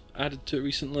things added to it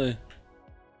recently.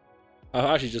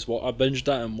 I actually I binged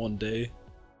that in one day.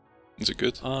 Is it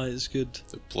good? It's good.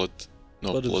 The Blood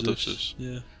of Zeus.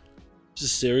 Yeah. It's a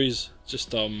series.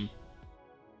 Just tale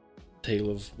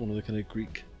of one of the kind of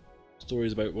Greek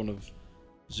stories about one of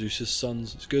Zeus's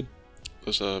sons. It's good.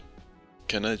 There's a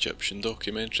kind of Egyptian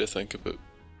documentary, I think, about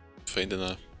finding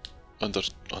a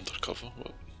undercover,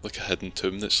 like a hidden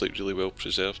tomb that's like really well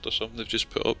preserved or something they've just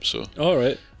put up. So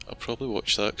alright, I'll probably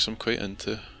watch that because I'm quite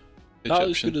into Egyptian that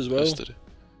was good as well. history.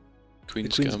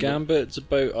 Queen's Gambit. It's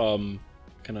about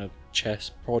kind of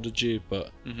chess prodigy,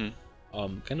 but kind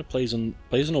of plays on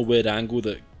a weird angle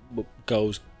that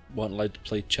girls weren't allowed to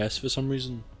play chess for some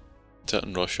reason. Is that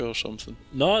in Russia or something?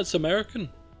 No, it's American.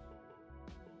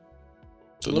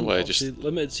 Don't know why. I just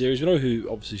limited series. We know who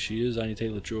obviously she is, Anya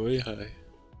Taylor-Joy. Aye.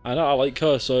 I know I like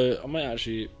her, so I might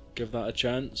actually give that a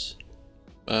chance.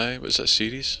 Aye, was that a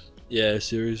series? Yeah, a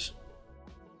series.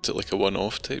 Is it like a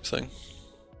one-off type thing?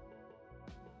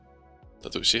 I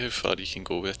don't see how far you can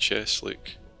go with a chess,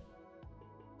 like.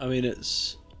 I mean,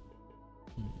 it's.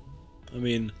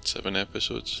 7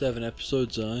 episodes. 7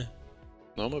 episodes, aye.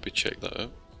 No, I'll maybe check that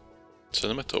out.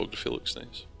 Cinematography looks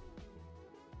nice.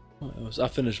 What else? I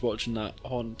finished watching that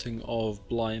Haunting of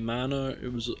Bly Manor.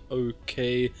 It was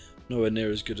okay. Nowhere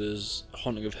near as good as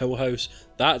Haunting of Hill House.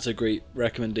 That's a great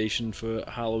recommendation for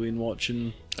Halloween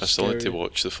watching. I still need to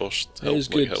watch the first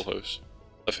Hill House.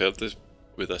 I've heard this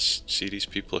with this series,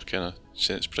 people are kind of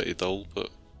saying it's pretty dull, but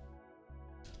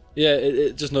yeah,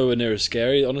 it's just nowhere near as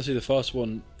scary. Honestly, the first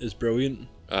one is brilliant.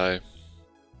 Aye.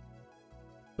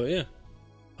 But yeah.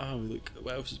 Look,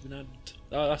 what else has been added?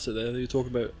 That's it there. You're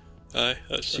talking about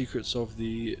that's Secrets of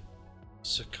the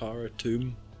Saqqara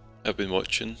Tomb. I've been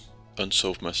watching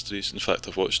Unsolved Mysteries. In fact,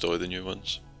 I've watched all the new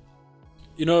ones.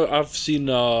 You know, I've seen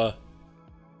quite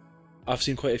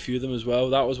a few of them as well.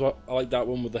 That was what I like, that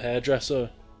one with the hairdresser.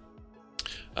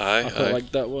 I quite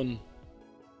like that one.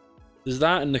 There's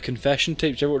that and the confession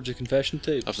tapes. You ever watched the confession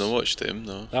tapes? I've not watched them,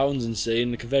 no. That one's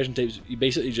insane. The confession tapes, you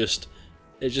basically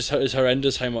it's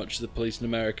horrendous how much the police in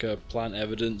America plant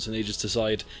evidence and they just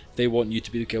decide if they want you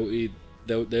to be guilty,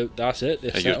 that's it.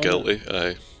 And you're guilty,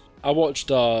 aye. I watched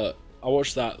that,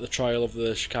 the trial of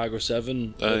the Chicago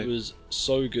 7. Aye. It was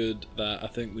so good that I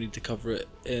think we need to cover it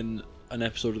in an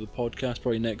episode of the podcast,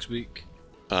 probably next week.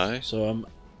 Aye. So I'm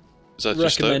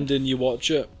recommending you watch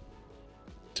it.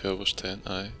 2 hours 10,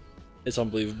 aye. It's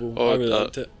unbelievable. I really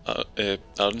liked it.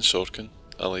 Aaron Sorkin,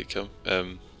 I like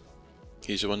him.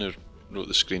 He's the one who wrote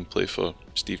the screenplay for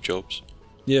Steve Jobs.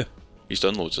 Yeah. He's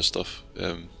done loads of stuff.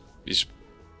 He's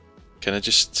kind of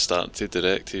just starting to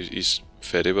direct. He's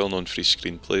very well known for his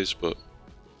screenplays, but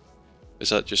is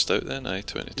that just out then?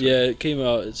 2020? Yeah, it came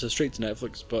out. It's straight to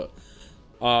Netflix, but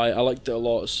I liked it a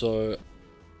lot, so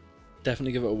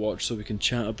definitely give it a watch so we can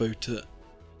chat about it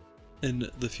in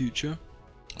the future.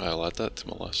 I'll add that to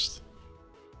my list.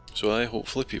 So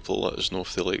hopefully people let us know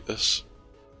if they like this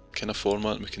kind of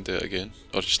format and we can do it again,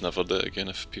 or just never do it again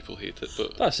if people hate it.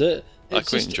 But that's it. I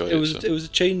quite enjoy it. It was a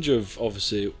change of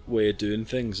obviously way of doing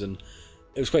things, and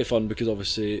it was quite fun because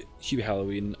obviously Hubie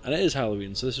Halloween, and it is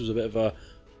Halloween, so this was a bit of a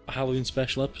Halloween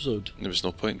special episode. There was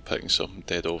no point in picking something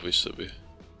dead obvious that we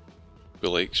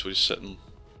like, so we're just sitting.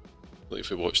 Like if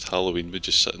we watched Halloween, we'd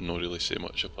just sit and not really say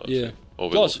much apart. Yeah.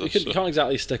 Plus, you can't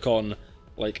exactly stick on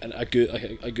like a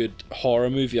good horror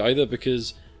movie either,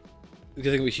 because the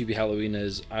thing with Hubie Halloween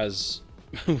is, as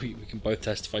we can both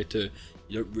testify to,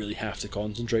 you don't really have to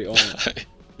concentrate on it.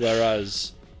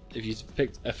 Whereas if you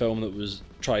picked a film that was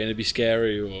trying to be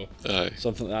scary or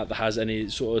something like that has any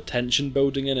sort of tension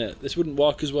building in it, this wouldn't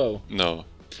work as well. No.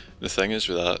 The thing is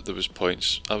with that, there was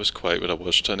points I was quiet when I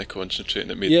was trying to concentrate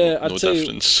and it made no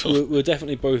difference. So. We're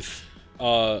definitely both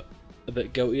a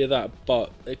bit guilty of that,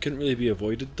 but it couldn't really be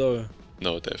avoided though.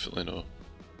 No, definitely not.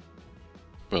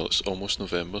 Well, it's almost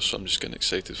November, so I'm just getting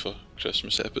excited for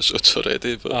Christmas episodes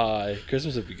already. But aye,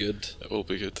 Christmas would be good. It will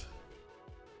be good.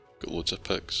 Got loads of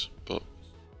picks, but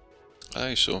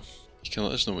aye, so you can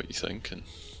let us know what you think and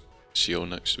see you all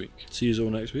next week. See you all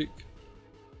next week.